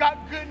 And I've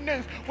got good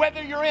news.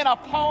 Whether you're in a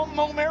palm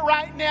moment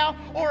right now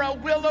or a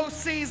willow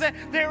season,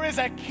 there is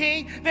a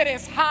king that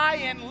is high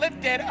and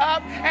lifted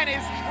up, and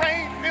his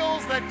train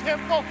fills the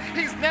temple.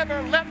 He's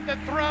never left the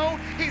throne.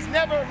 He's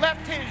never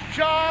left his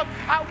job.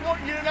 I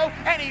want you to know,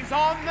 and he's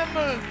on the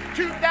move.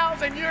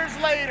 2,000 years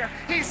later,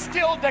 he's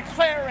still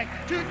declaring.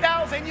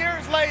 2,000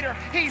 years later,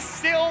 he's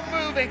still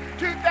moving.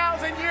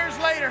 2,000 years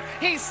later,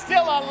 he's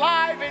still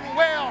alive and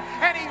well,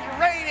 and he's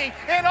reigning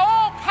in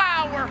all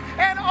power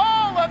and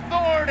all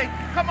authority.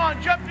 Come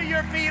on, jump to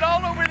your feet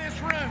all over this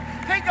room.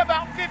 Take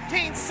about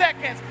 15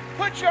 seconds.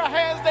 Put your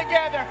hands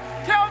together.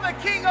 Tell the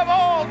King of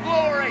all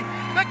glory,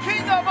 the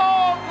King of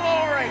all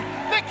glory,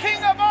 the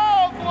King of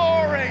all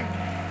glory.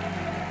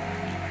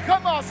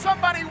 Come on,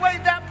 somebody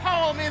wave that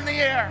palm in the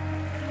air.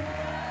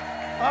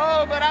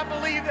 Oh, but I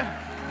believe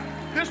that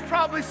there's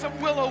probably some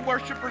Willow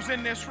worshipers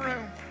in this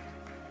room.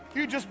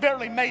 You just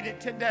barely made it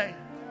today.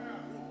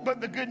 But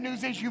the good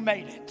news is you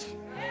made it.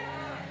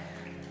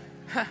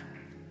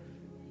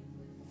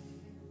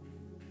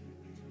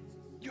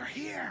 You're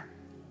here.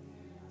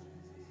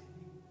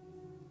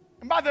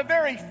 And by the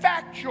very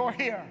fact you're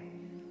here,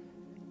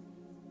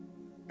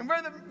 and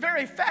by the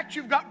very fact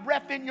you've got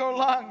breath in your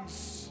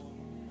lungs,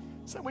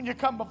 so when you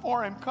come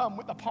before him, come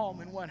with the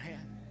palm in one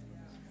hand.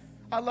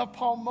 I love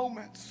palm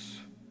moments,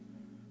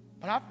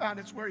 but I found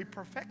it's where he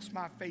perfects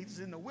my faith is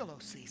in the willow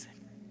season.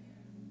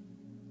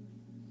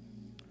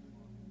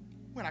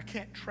 When I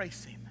can't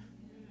trace him,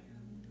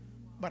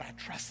 but I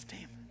trust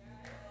him.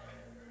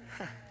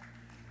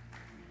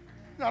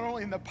 Not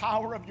only in the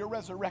power of your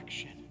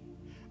resurrection,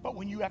 but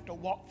when you have to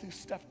walk through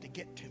stuff to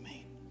get to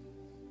me.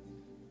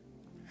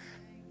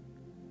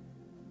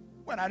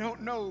 When I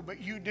don't know,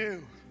 but you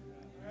do.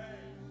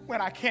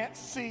 When I can't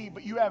see,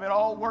 but you have it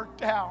all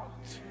worked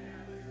out.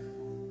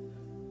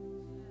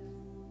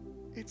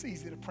 It's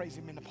easy to praise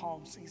him in the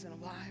palm season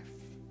of life.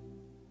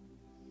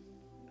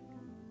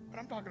 But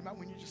I'm talking about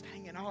when you're just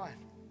hanging on.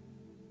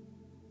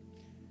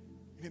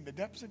 And in the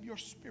depths of your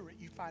spirit,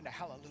 you find a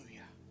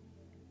hallelujah.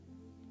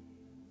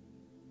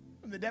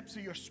 In the depths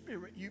of your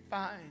spirit, you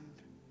find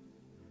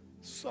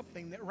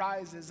something that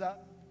rises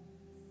up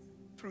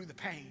through the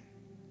pain.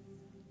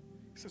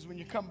 He says, when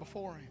you come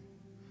before him,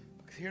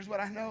 because here's what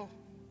I know.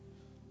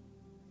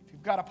 If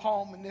you've got a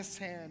palm in this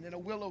hand and a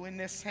willow in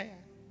this hand,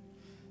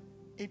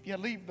 if you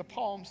leave the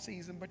palm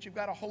season, but you've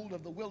got a hold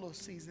of the willow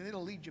season,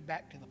 it'll lead you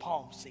back to the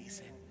palm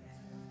season.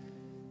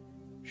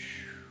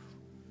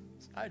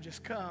 So I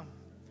just come,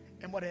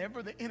 and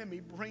whatever the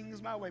enemy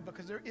brings my way,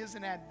 because there is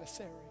an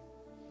adversary.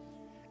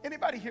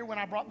 Anybody here when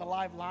I brought the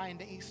live lion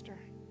to Easter?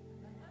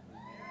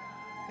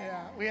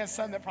 Yeah, we had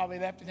some that probably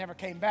left and never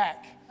came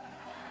back.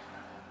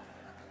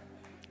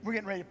 We're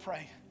getting ready to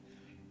pray.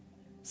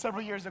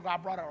 Several years ago, I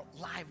brought a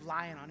live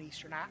lion on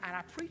Easter, and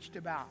I preached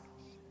about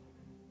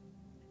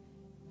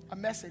a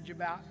message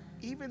about,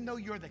 even though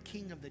you're the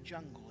king of the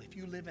jungle, if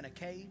you live in a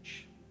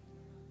cage.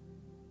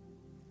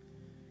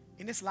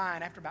 And this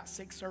lion, after about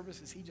 6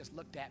 services, he just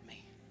looked at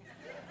me.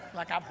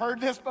 Like, I've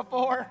heard this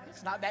before.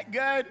 It's not that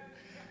good.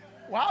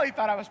 Well, he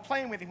thought I was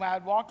playing with him. When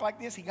I'd walk like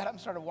this, he got up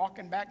and started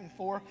walking back and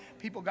forth.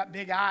 People got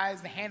big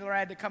eyes. The handler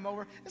had to come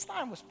over. This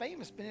lion was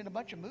famous, been in a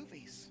bunch of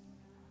movies.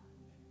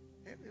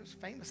 It was a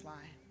famous lion.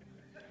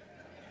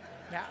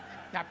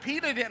 Now,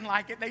 Peter didn't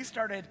like it. They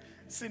started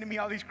sending me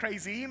all these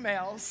crazy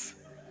emails.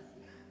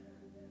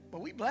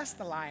 But we blessed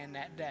the lion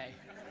that day.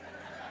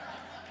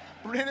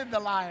 Rented the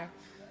lion.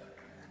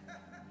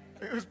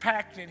 It was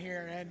packed in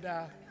here. And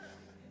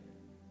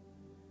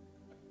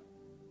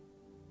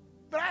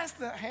but I asked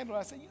the handler,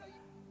 I said,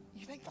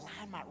 you think the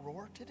lion might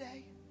roar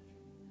today?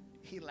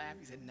 He laughed.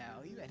 He said,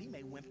 no. He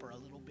may whimper a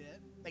little bit,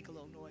 make a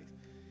little noise.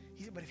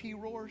 He said, but if he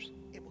roars,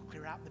 it will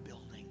clear out the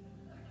building.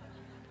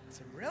 I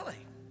said,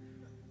 really?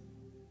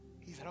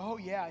 He said, oh,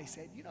 yeah. He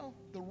said,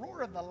 the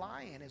roar of the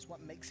lion is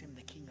what makes him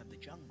the king of the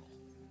jungle.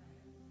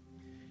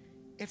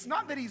 It's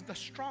not that he's the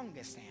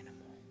strongest animal.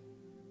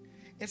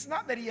 It's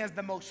not that he has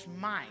the most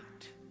might.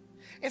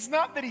 It's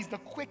not that he's the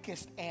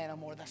quickest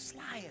animal or the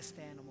slyest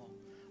animal,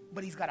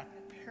 but he's got a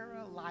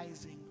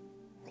paralyzing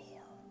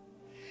roar.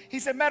 He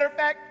said, matter of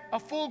fact, a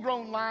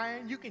full-grown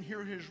lion, you can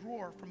hear his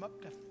roar from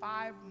up to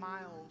 5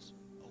 miles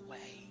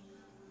way.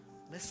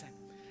 Listen,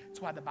 that's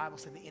why the Bible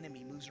said the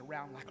enemy moves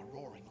around like a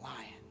roaring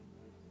lion.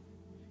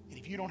 And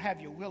if you don't have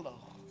your willow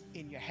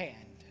in your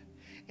hand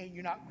and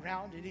you're not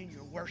grounded in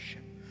your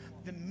worship,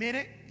 the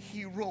minute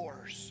he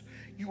roars,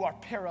 you are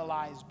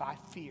paralyzed by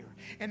fear.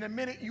 And the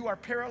minute you are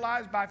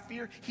paralyzed by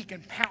fear, he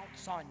can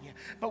pounce on you.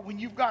 But when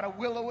you've got a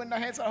willow in the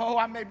hand, oh,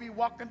 I may be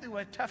walking through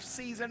a tough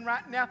season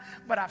right now,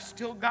 but I've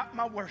still got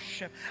my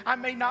worship. I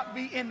may not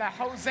be in the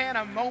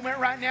Hosanna moment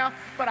right now,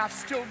 but I've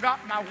still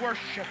got my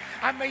worship.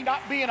 I may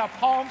not be in a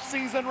palm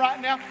season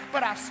right now,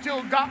 but I've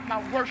still got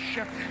my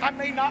worship. I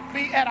may not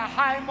be at a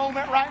high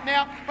moment right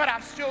now, but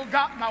I've still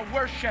got my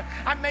worship.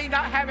 I may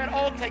not have it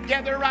all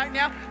together right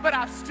now, but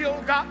I've still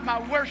got my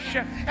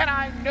worship. And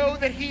I know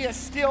that he is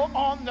still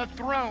on the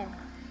throne.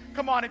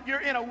 Come on, if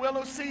you're in a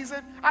willow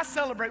season, I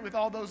celebrate with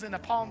all those in the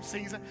palm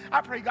season.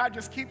 I pray God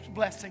just keeps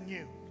blessing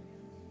you.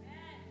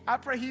 I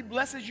pray he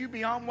blesses you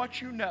beyond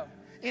what you know.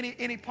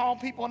 Any palm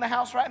people in the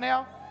house right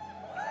now?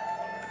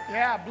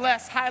 Yeah,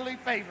 blessed, highly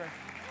favored.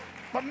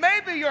 But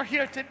maybe you're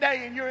here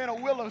today and you're in a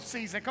willow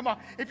season. Come on,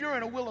 if you're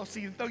in a willow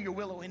season, throw your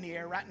willow in the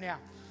air right now.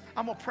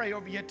 I'm going to pray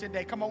over you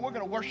today. Come on, we're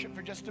going to worship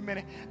for just a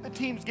minute. The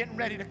team's getting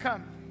ready to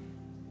come.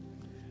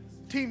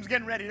 Team's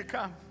getting ready to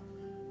come.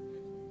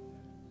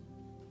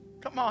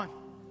 Come on.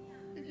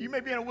 You may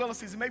be in a willow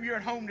season. Maybe you're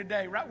at home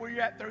today. Right where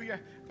you're at, throw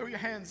your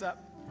hands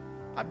up.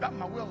 I've got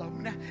my willow.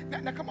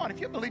 Now, come on. If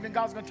you believe in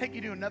God's going to take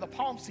you to another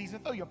palm season,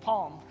 throw your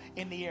palm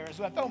in the air as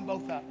well. Throw them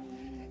both up.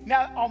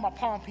 Now, all my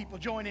palm people,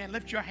 join in.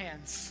 Lift your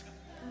hands.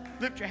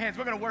 Lift your hands.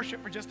 We're going to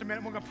worship for just a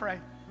minute. We're going to pray.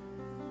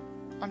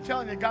 I'm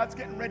telling you, God's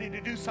getting ready to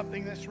do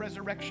something this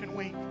resurrection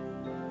week.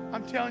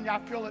 I'm telling you, I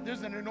feel that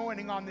there's an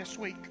anointing on this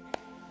week.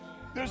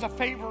 There's a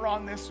favor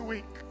on this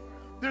week.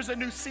 There's a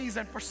new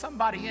season for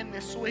somebody in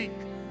this week.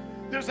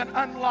 There's an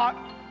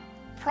unlocked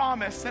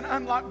promise, an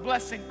unlocked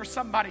blessing for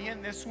somebody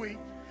in this week.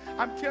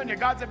 I'm telling you,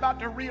 God's about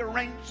to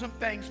rearrange some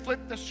things, flip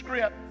the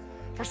script.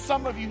 For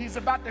some of you, he's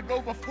about to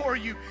go before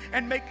you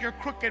and make your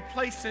crooked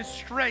places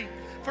straight.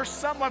 For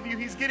some of you,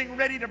 he's getting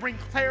ready to bring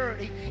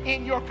clarity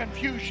in your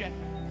confusion.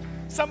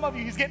 Some of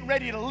you, he's getting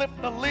ready to lift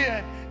the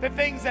lid, the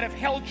things that have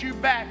held you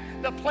back,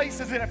 the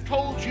places that have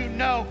told you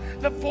no,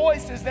 the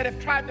voices that have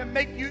tried to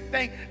make you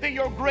think that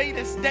your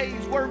greatest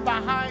days were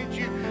behind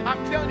you.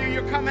 I'm telling you,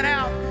 you're coming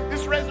out.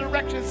 This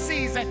resurrection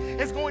season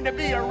is going to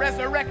be a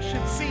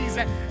resurrection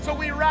season. So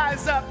we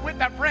rise up with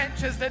the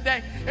branches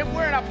today. If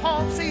we're in a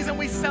palm season,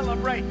 we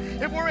celebrate.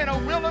 If we're in a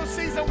willow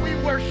season, we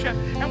worship.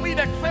 And we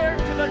declare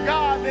to the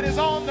God that is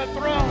on the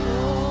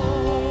throne.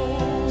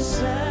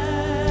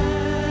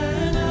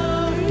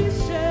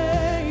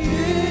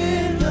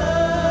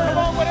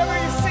 Whatever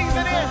your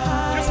season is,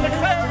 just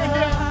declare it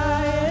again.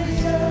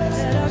 Let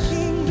our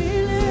King be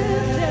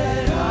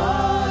lifted up.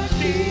 Our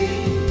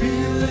King be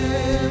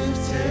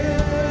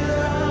lifted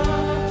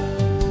up.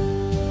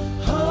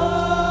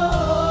 Hosanna.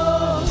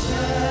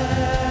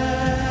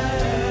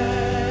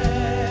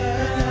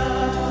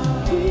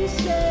 We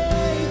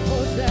say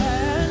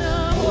Hosanna,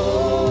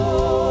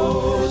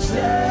 Hosanna.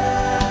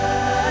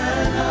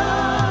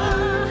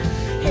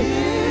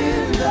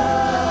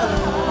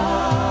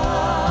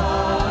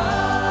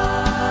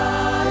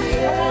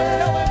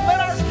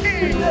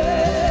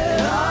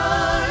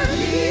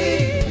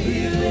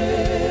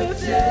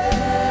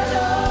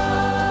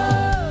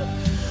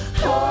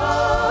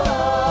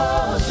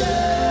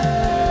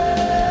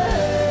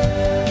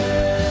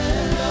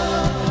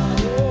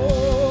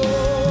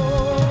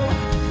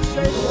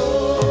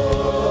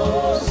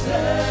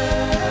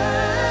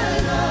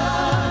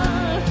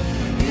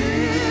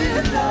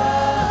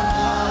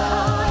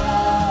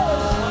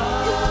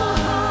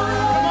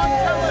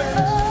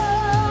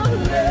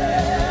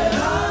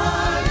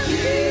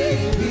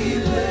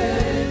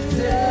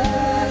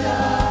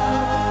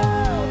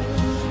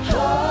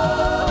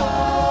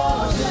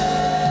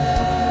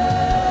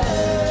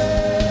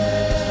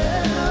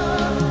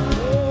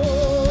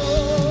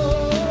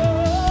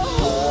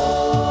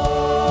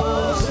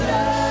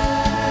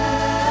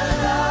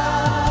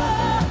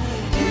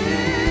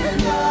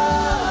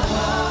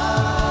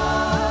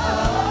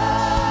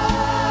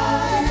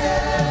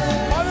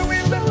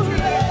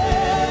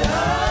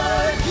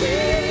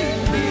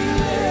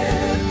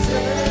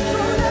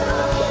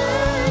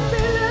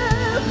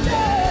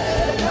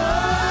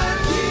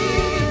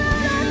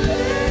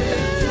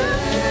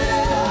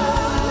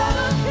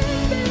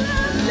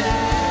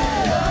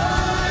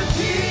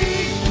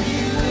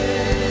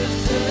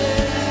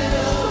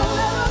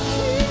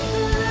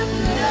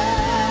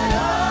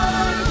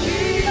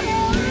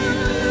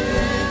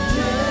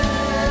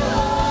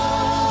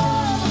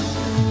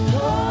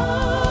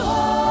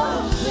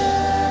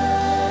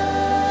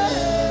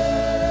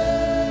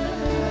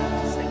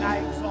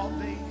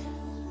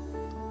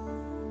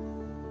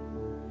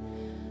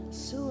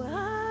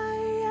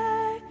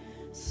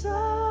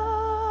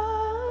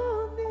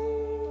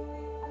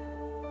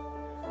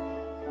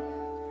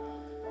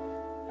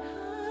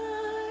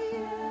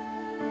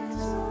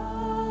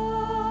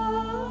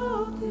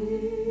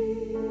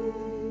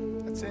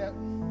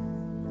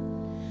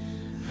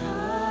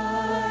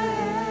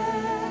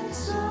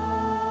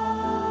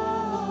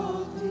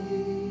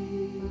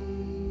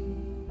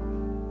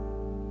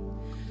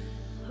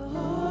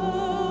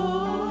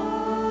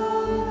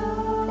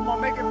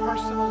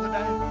 personal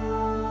today.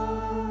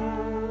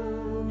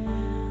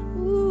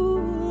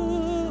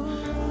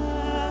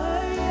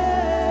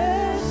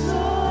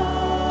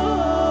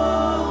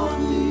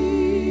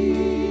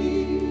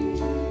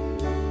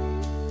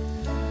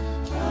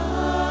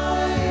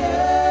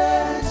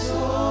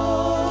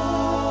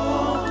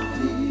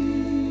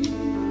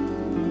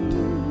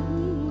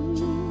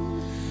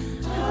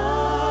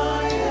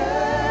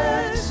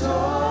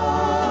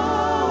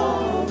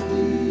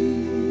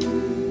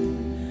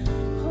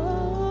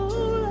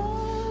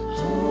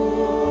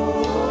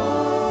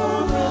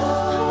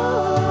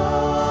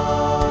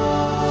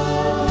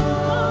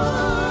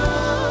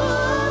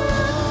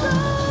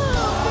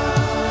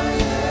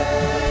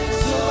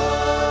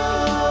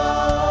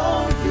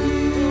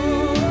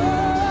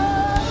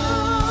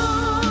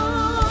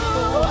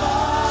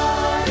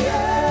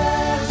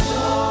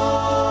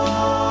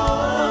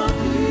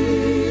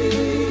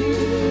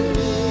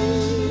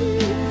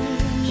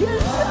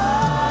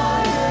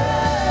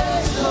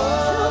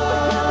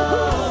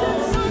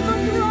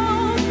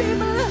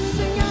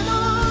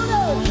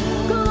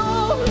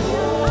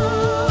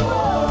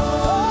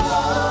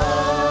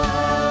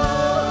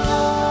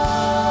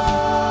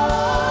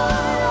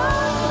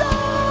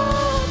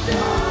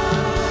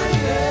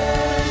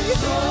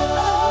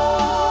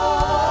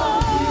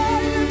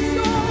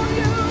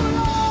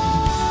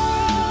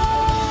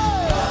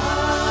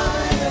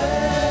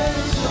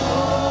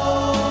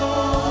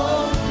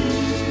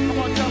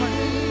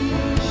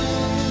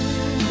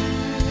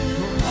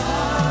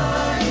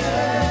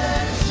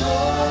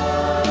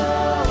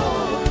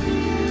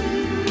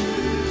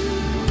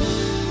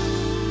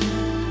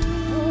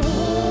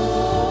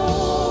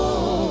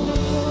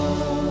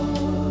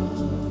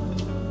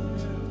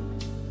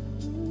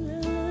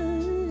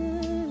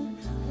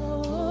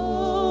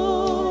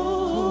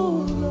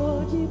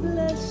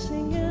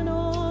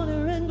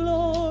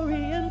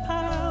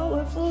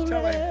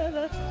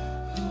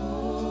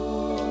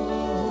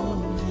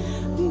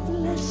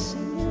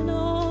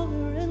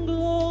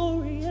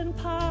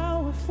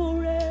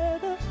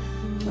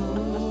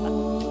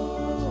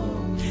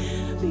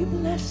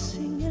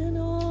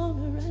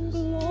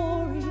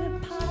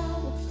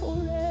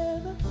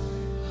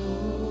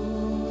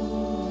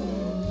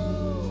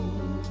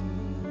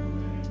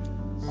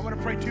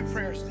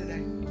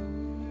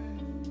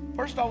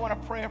 First, I want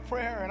to pray a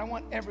prayer, and I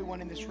want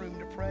everyone in this room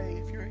to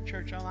pray. If you're at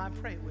church online,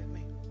 pray it with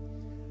me.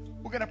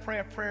 We're going to pray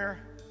a prayer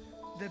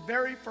the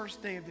very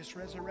first day of this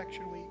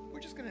resurrection week.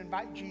 We're just going to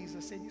invite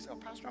Jesus in. You say, oh,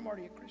 Pastor, I'm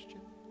already a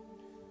Christian.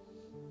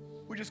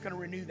 We're just going to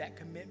renew that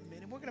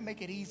commitment, and we're going to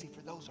make it easy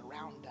for those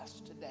around us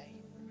today.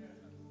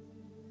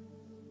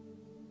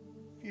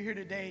 If you're here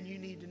today and you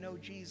need to know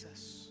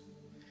Jesus,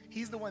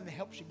 He's the one that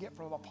helps you get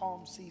from a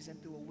palm season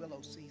through a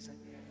willow season.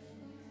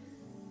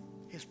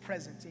 His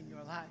presence in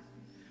your life.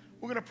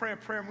 We're going to pray a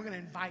prayer, and we're going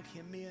to invite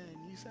Him in.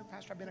 You said,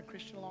 Pastor, I've been a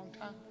Christian a long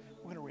time.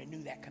 We're going to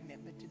renew that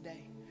commitment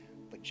today.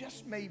 But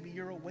just maybe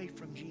you're away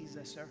from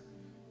Jesus, or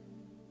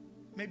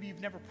maybe you've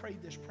never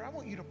prayed this prayer. I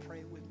want you to pray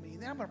it with me.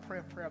 And then I'm going to pray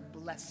a prayer of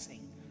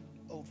blessing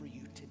over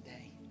you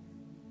today.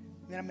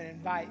 And then I'm going to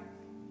invite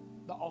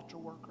the altar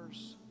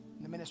workers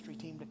and the ministry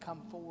team to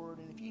come forward.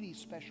 And if you need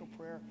special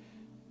prayer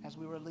as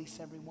we release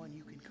everyone,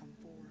 you can come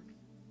forward.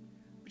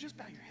 But just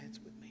bow your heads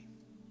with me.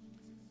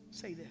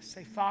 Say this.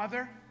 Say,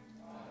 Father,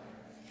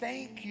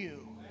 thank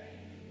you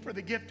for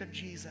the gift of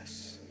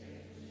Jesus.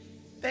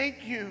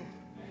 Thank you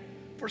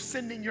for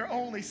sending your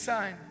only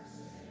Son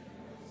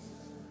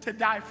to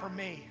die for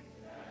me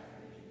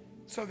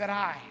so that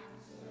I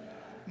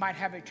might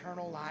have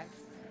eternal life.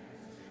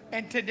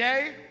 And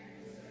today,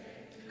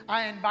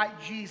 I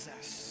invite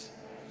Jesus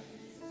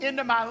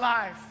into my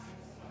life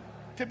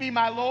to be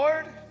my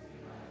Lord,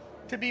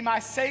 to be my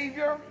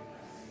Savior,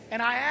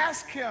 and I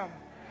ask Him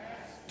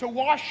to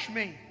wash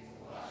me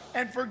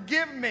and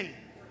forgive me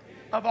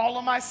of all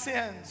of my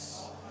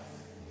sins.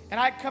 And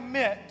I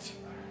commit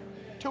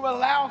to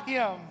allow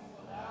Him,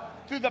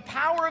 through the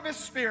power of His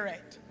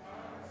Spirit,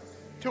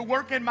 to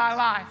work in my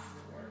life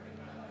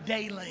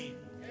daily.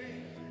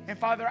 And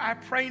Father, I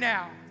pray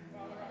now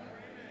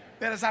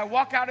that as I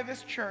walk out of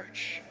this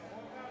church,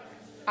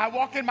 I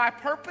walk in my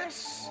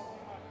purpose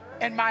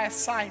and my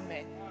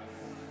assignment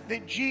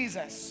that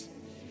Jesus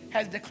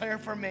has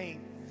declared for me.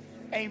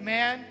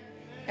 Amen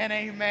and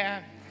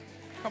amen.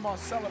 Come on,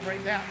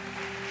 celebrate that.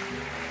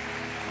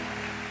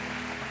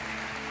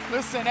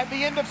 Listen, at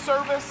the end of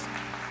service,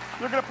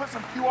 we're going to put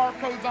some QR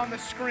codes on the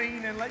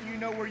screen and let you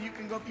know where you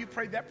can go. If you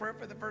prayed that prayer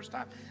for the first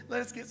time, let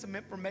us get some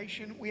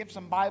information. We have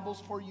some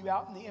Bibles for you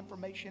out in the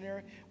information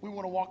area. We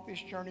want to walk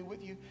this journey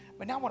with you.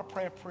 But now I want to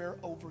pray a prayer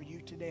over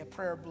you today, a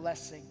prayer of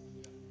blessing.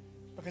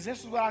 Because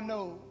this is what I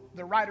know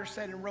the writer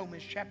said in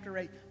Romans chapter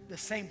 8, the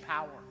same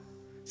power.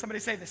 Somebody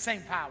say the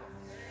same power.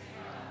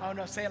 Oh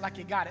no, say it like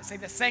you got it. Say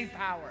the same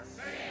power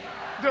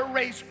that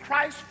raised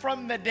Christ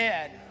from the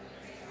dead.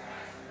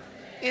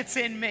 It's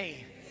in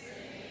me.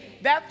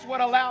 That's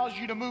what allows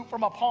you to move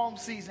from a palm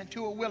season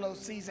to a willow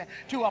season,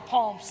 to a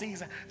palm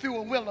season, through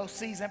a willow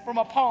season, from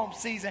a palm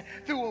season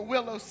through a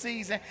willow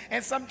season.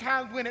 And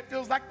sometimes when it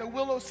feels like the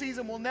willow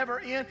season will never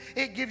end,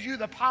 it gives you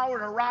the power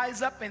to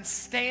rise up and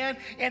stand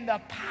in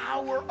the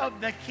power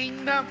of the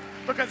kingdom,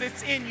 because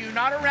it's in you,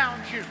 not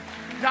around you,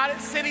 not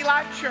at City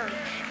Life Church,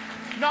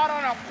 not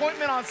on an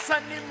appointment on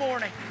Sunday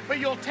morning, but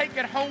you'll take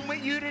it home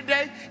with you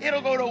today.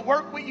 It'll go to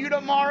work with you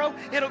tomorrow.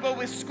 It'll go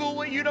with school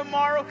with you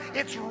tomorrow.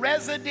 It's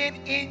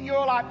resident in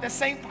your life, the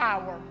same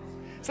power.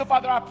 So,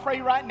 Father, I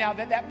pray right now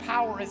that that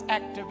power is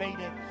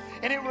activated,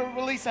 and it will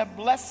release a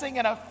blessing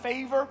and a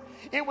favor.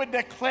 It would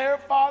declare,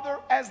 Father,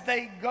 as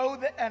they go,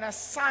 that an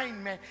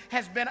assignment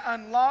has been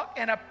unlocked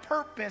and a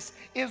purpose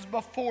is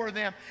before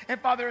them.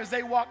 And Father, as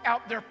they walk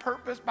out their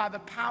purpose by the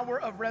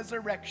power of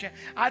resurrection,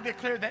 I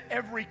declare that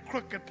every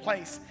crooked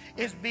place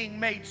is being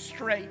made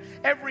straight.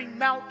 Every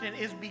mountain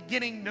is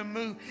beginning to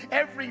move.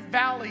 Every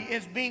valley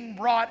is being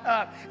brought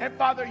up. And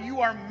Father, you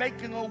are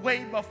making a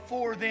way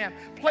before them.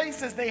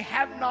 Places they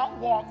have not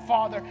walked,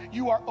 Father,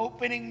 you are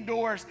opening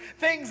doors.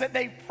 Things that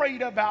they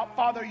prayed about,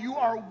 Father, you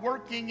are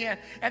working in.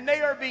 And they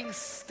are being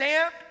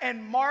stamped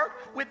and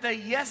marked with the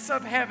yes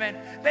of heaven.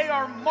 They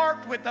are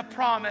marked with the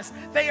promise.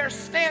 They are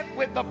stamped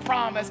with the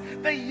promise,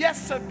 the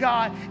yes of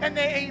God, and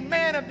the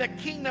amen of the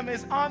kingdom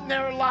is on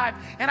their life.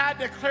 And I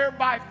declare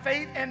by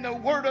faith and the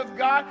word of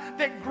God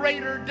that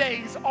greater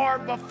days are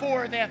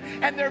before them,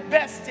 and their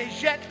best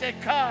is yet to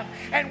come.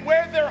 And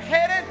where they're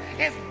headed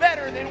is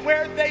better than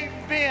where they've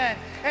been.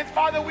 And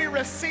Father, we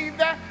receive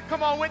that.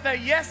 Come on, with a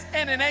yes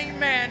and an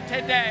amen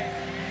today.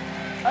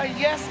 A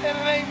yes and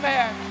an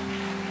amen.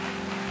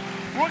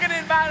 We're going to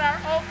invite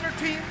our altar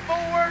team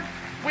forward.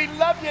 We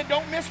love you.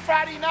 Don't miss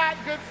Friday night,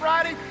 Good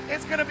Friday.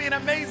 It's going to be an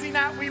amazing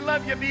night. We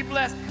love you. Be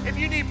blessed. If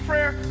you need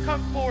prayer,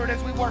 come forward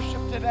as we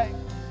worship today.